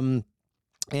 And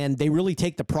they really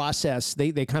take the process.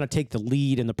 They kind of take the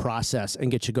lead in the process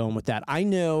and get you going with that. I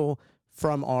know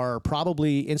from our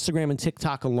probably Instagram and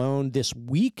TikTok alone this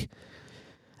week,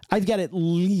 I've got at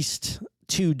least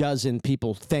 24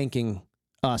 people thanking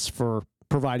us for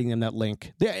providing them that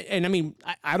link. And I mean,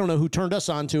 I don't know who turned us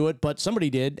on to it, but somebody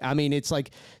did. I mean, it's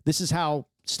like, this is how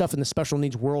stuff in the special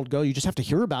needs world go. You just have to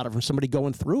hear about it from somebody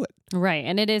going through it. Right.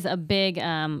 And it is a big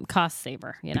cost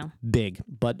saver, Big,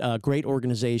 but great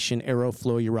organization,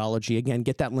 Aeroflow Urology. Again,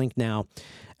 get that link now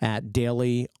at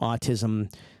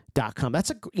dailyautism.com.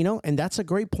 That's that's a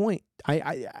great point.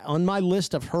 I on my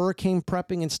list of hurricane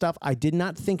prepping and stuff, I did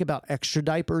not think about extra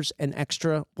diapers and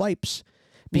extra wipes.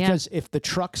 Because if the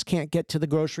trucks can't get to the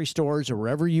grocery stores or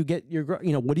wherever you get your,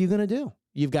 what are you going to do?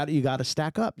 You got to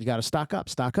stack up. You got to stock up.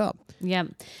 Yeah.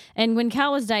 And when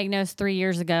Cal was diagnosed 3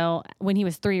 years ago, when he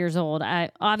was 3 years old,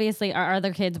 obviously our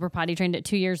other kids were potty trained at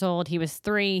 2 years old. He was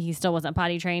 3. He still wasn't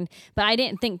potty trained. But I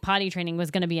didn't think potty training was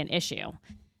going to be an issue.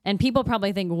 And people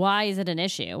probably think, why is it an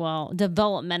issue? Well,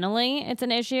 developmentally, it's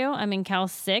an issue. I mean,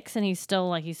 Cal's 6 and he's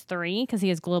still he's 3 because he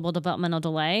has global developmental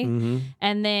delay. Mm-hmm.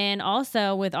 And then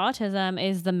also with autism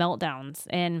is the meltdowns.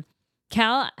 And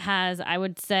Cal has, I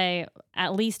would say,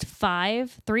 at least 3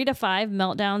 to 5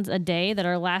 meltdowns a day that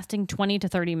are lasting 20 to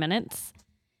 30 minutes.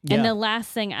 Yeah. And the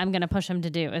last thing I'm going to push him to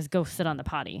do is go sit on the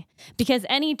potty. Because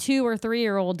any 2 or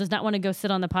 3-year-old does not want to go sit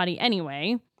on the potty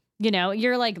anyway.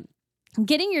 You're like,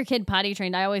 getting your kid potty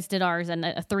trained, I always did ours in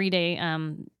a 3-day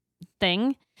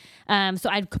thing. So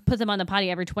I'd put them on the potty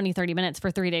every 20, 30 minutes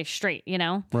for 3 days straight,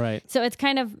 Right. So it's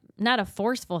kind of not a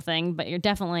forceful thing, but you're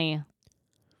definitely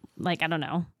like, I don't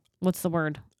know. What's the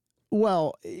word?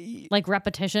 Well, like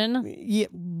repetition. Yeah,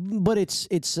 but it's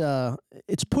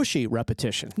pushy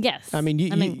repetition. Yes. I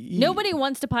mean, nobody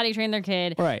wants to potty train their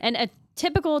kid. Right. And a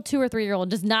typical 2 or 3 year old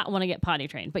does not want to get potty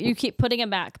trained, but you keep putting him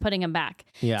back.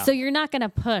 Yeah. So you're not going to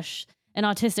push an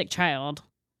autistic child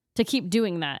to keep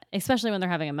doing that, especially when they're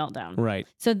having a meltdown. Right.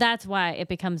 So that's why it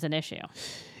becomes an issue.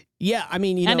 Yeah, I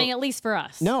mean, at least for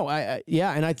us. No,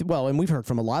 and we've heard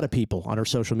from a lot of people on our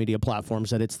social media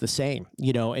platforms that it's the same,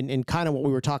 and kind of what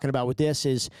we were talking about with this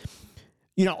is,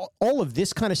 all of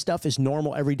this kind of stuff is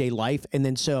normal everyday life. And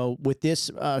then so with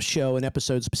this show and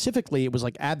episode specifically, it was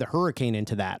like add the hurricane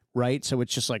into that, right? So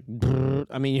it's just like,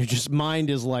 I mean, your just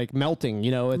mind is like melting,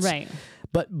 it's right.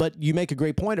 But you make a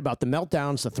great point about the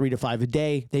meltdowns, the 3 to 5 a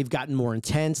day. They've gotten more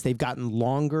intense. They've gotten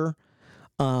longer.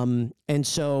 And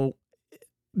so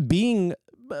being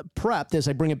prepped, as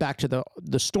I bring it back to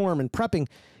the storm and prepping,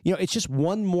 it's just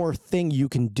one more thing you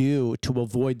can do to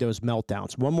avoid those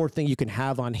meltdowns. One more thing you can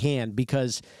have on hand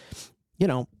because,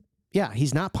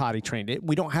 he's not potty trained.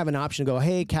 We don't have an option to go,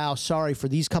 hey, Cal, sorry for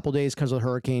these couple days because of the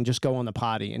hurricane, just go on the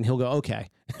potty. And he'll go, okay.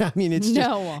 I mean, it's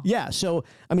no. Yeah. So,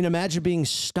 I mean, imagine being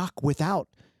stuck without,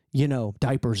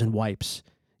 diapers and wipes.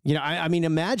 I mean,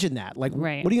 imagine that. Like,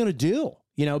 right. What are you going to do?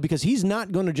 Because he's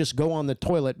not going to just go on the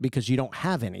toilet because you don't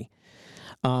have any.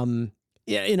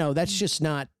 That's just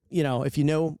not, if you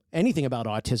know anything about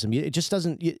autism, it just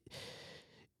doesn't,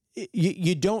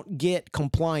 you don't get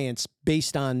compliance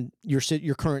based on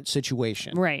your current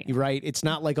situation. Right. Right. It's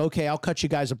not like, okay, I'll cut you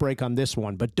guys a break on this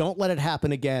one, but don't let it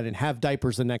happen again and have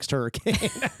diapers the next hurricane.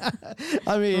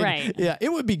 I mean, right. Yeah,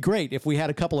 it would be great if we had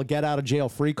a couple of get out of jail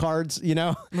free cards,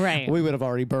 Right. We would have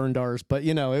already burned ours, but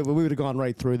we would have gone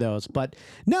right through those. But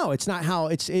no, it's not how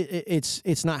it's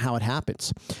not how it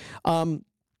happens.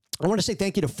 I want to say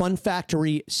thank you to Fun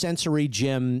Factory Sensory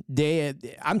Gym.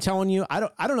 I'm telling you, I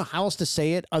don't know how else to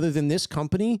say it other than this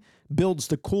company builds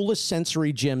the coolest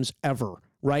sensory gyms ever,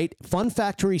 right?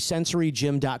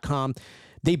 funfactorysensorygym.com.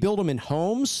 They build them in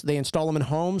homes. They install them in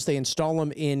homes. They install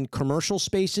them in commercial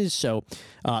spaces. So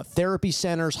therapy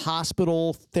centers,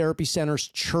 hospital therapy centers,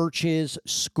 churches,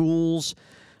 schools.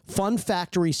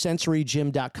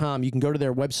 funfactorysensorygym.com. You can go to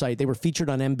their website. They were featured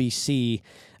on NBC.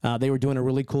 They were doing a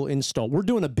really cool install. We're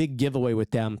doing a big giveaway with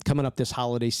them coming up this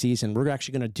holiday season. We're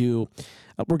actually going to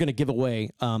give away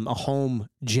a home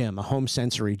gym, a home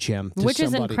sensory gym. Which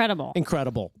is incredible.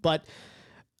 Incredible. But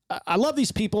I love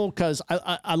these people because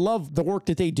I love the work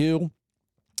that they do.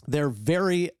 They're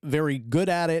very, very good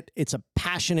at it. It's a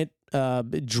passionate,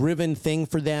 driven thing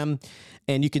for them.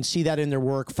 And you can see that in their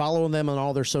work. Follow them on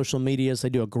all their social medias. They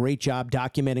do a great job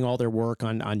documenting all their work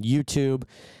on YouTube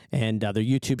and their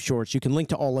YouTube shorts. You can link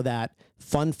to all of that,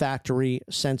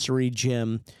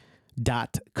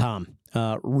 funfactorysensorygym.com.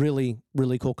 Really,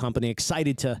 really cool company.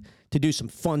 Excited to do some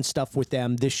fun stuff with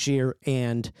them this year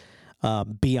and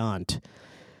beyond.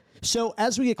 So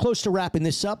as we get close to wrapping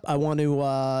this up, I want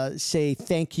to say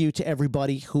thank you to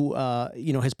everybody who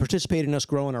has participated in us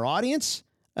growing our audience.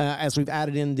 As we've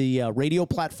added in the radio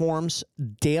platforms,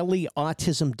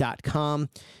 dailyautism.com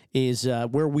is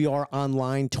where we are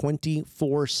online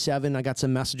 24/7. I got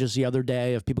some messages the other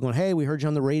day of people going, hey, we heard you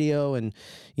on the radio, and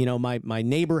my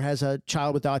neighbor has a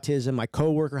child with autism, my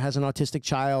coworker has an autistic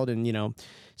child, and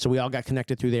so we all got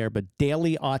connected through there. But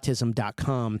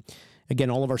dailyautism.com, again,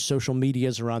 all of our social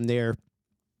medias are on there.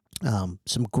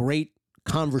 Some great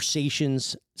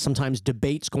conversations, sometimes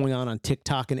debates going on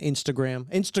TikTok and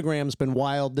Instagram. Instagram's been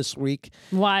wild this week.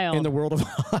 Wild. In the world of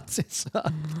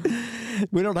autism.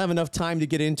 We don't have enough time to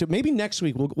get into it. Maybe next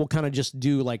week we'll kind of just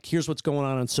do like, here's what's going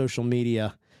on social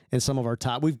media and some of our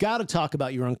top. We've got to talk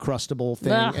about your Uncrustable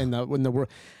thing and the world.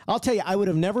 I'll tell you, I would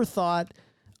have never thought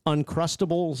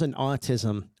Uncrustables and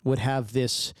autism would have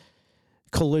this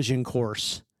collision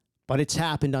course, but it's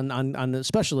happened on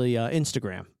especially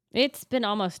Instagram. It's been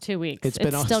almost 2 weeks. It's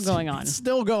still going on. It's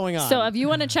still going on. So if you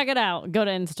want to check it out, go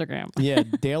to Instagram. Yeah,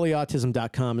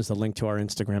 dailyautism.com is the link to our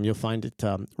Instagram. You'll find it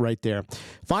right there.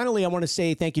 Finally, I want to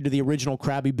say thank you to the original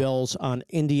Krabby Bills on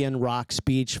Indian Rocks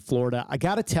Beach, Florida. I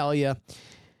got to tell you,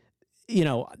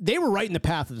 they were right in the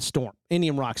path of the storm,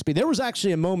 Indian Rocks Beach. There was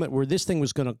actually a moment where this thing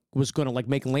was gonna like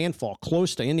make landfall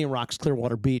close to Indian Rocks,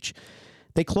 Clearwater Beach.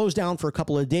 They closed down for a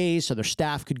couple of days so their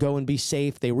staff could go and be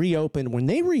safe. They reopened. When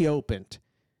they reopened,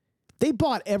 they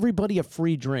bought everybody a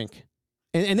free drink.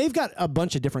 And they've got a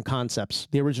bunch of different concepts,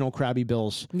 the original Krabby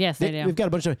Bills. Yes, they do. They've got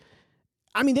a bunch of,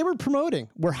 they were promoting.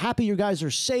 We're happy you guys are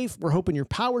safe. We're hoping your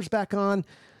power's back on.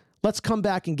 Let's come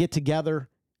back and get together.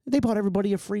 They bought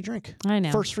everybody a free drink. I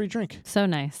know. First free drink. So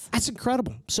nice. That's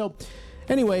incredible. So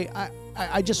anyway,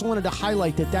 I just wanted to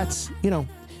highlight that's,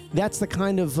 that's the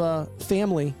kind of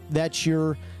family that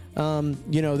you're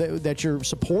that you're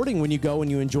supporting when you go and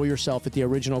you enjoy yourself at the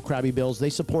original Krabby Bills. They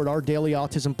support our daily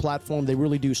autism platform. They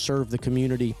really do serve the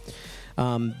community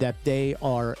that they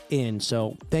are in.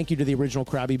 So thank you to the original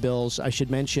Krabby Bills. I should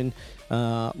mention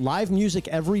live music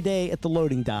every day at the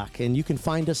loading dock, and you can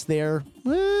find us there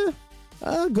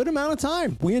a good amount of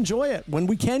time. We enjoy it. When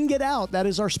we can get out, that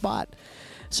is our spot.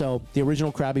 So the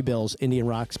original Krabby Bills, Indian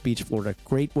Rocks Beach, Florida.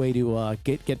 Great way to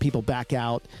get people back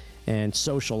out and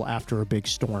social after a big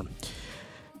storm.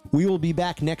 We will be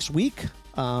back next week.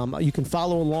 You can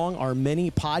follow along our many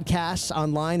podcasts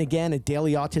online again at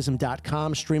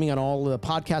dailyautism.com, streaming on all the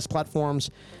podcast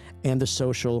platforms and the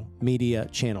social media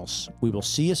channels. We will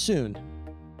see you soon.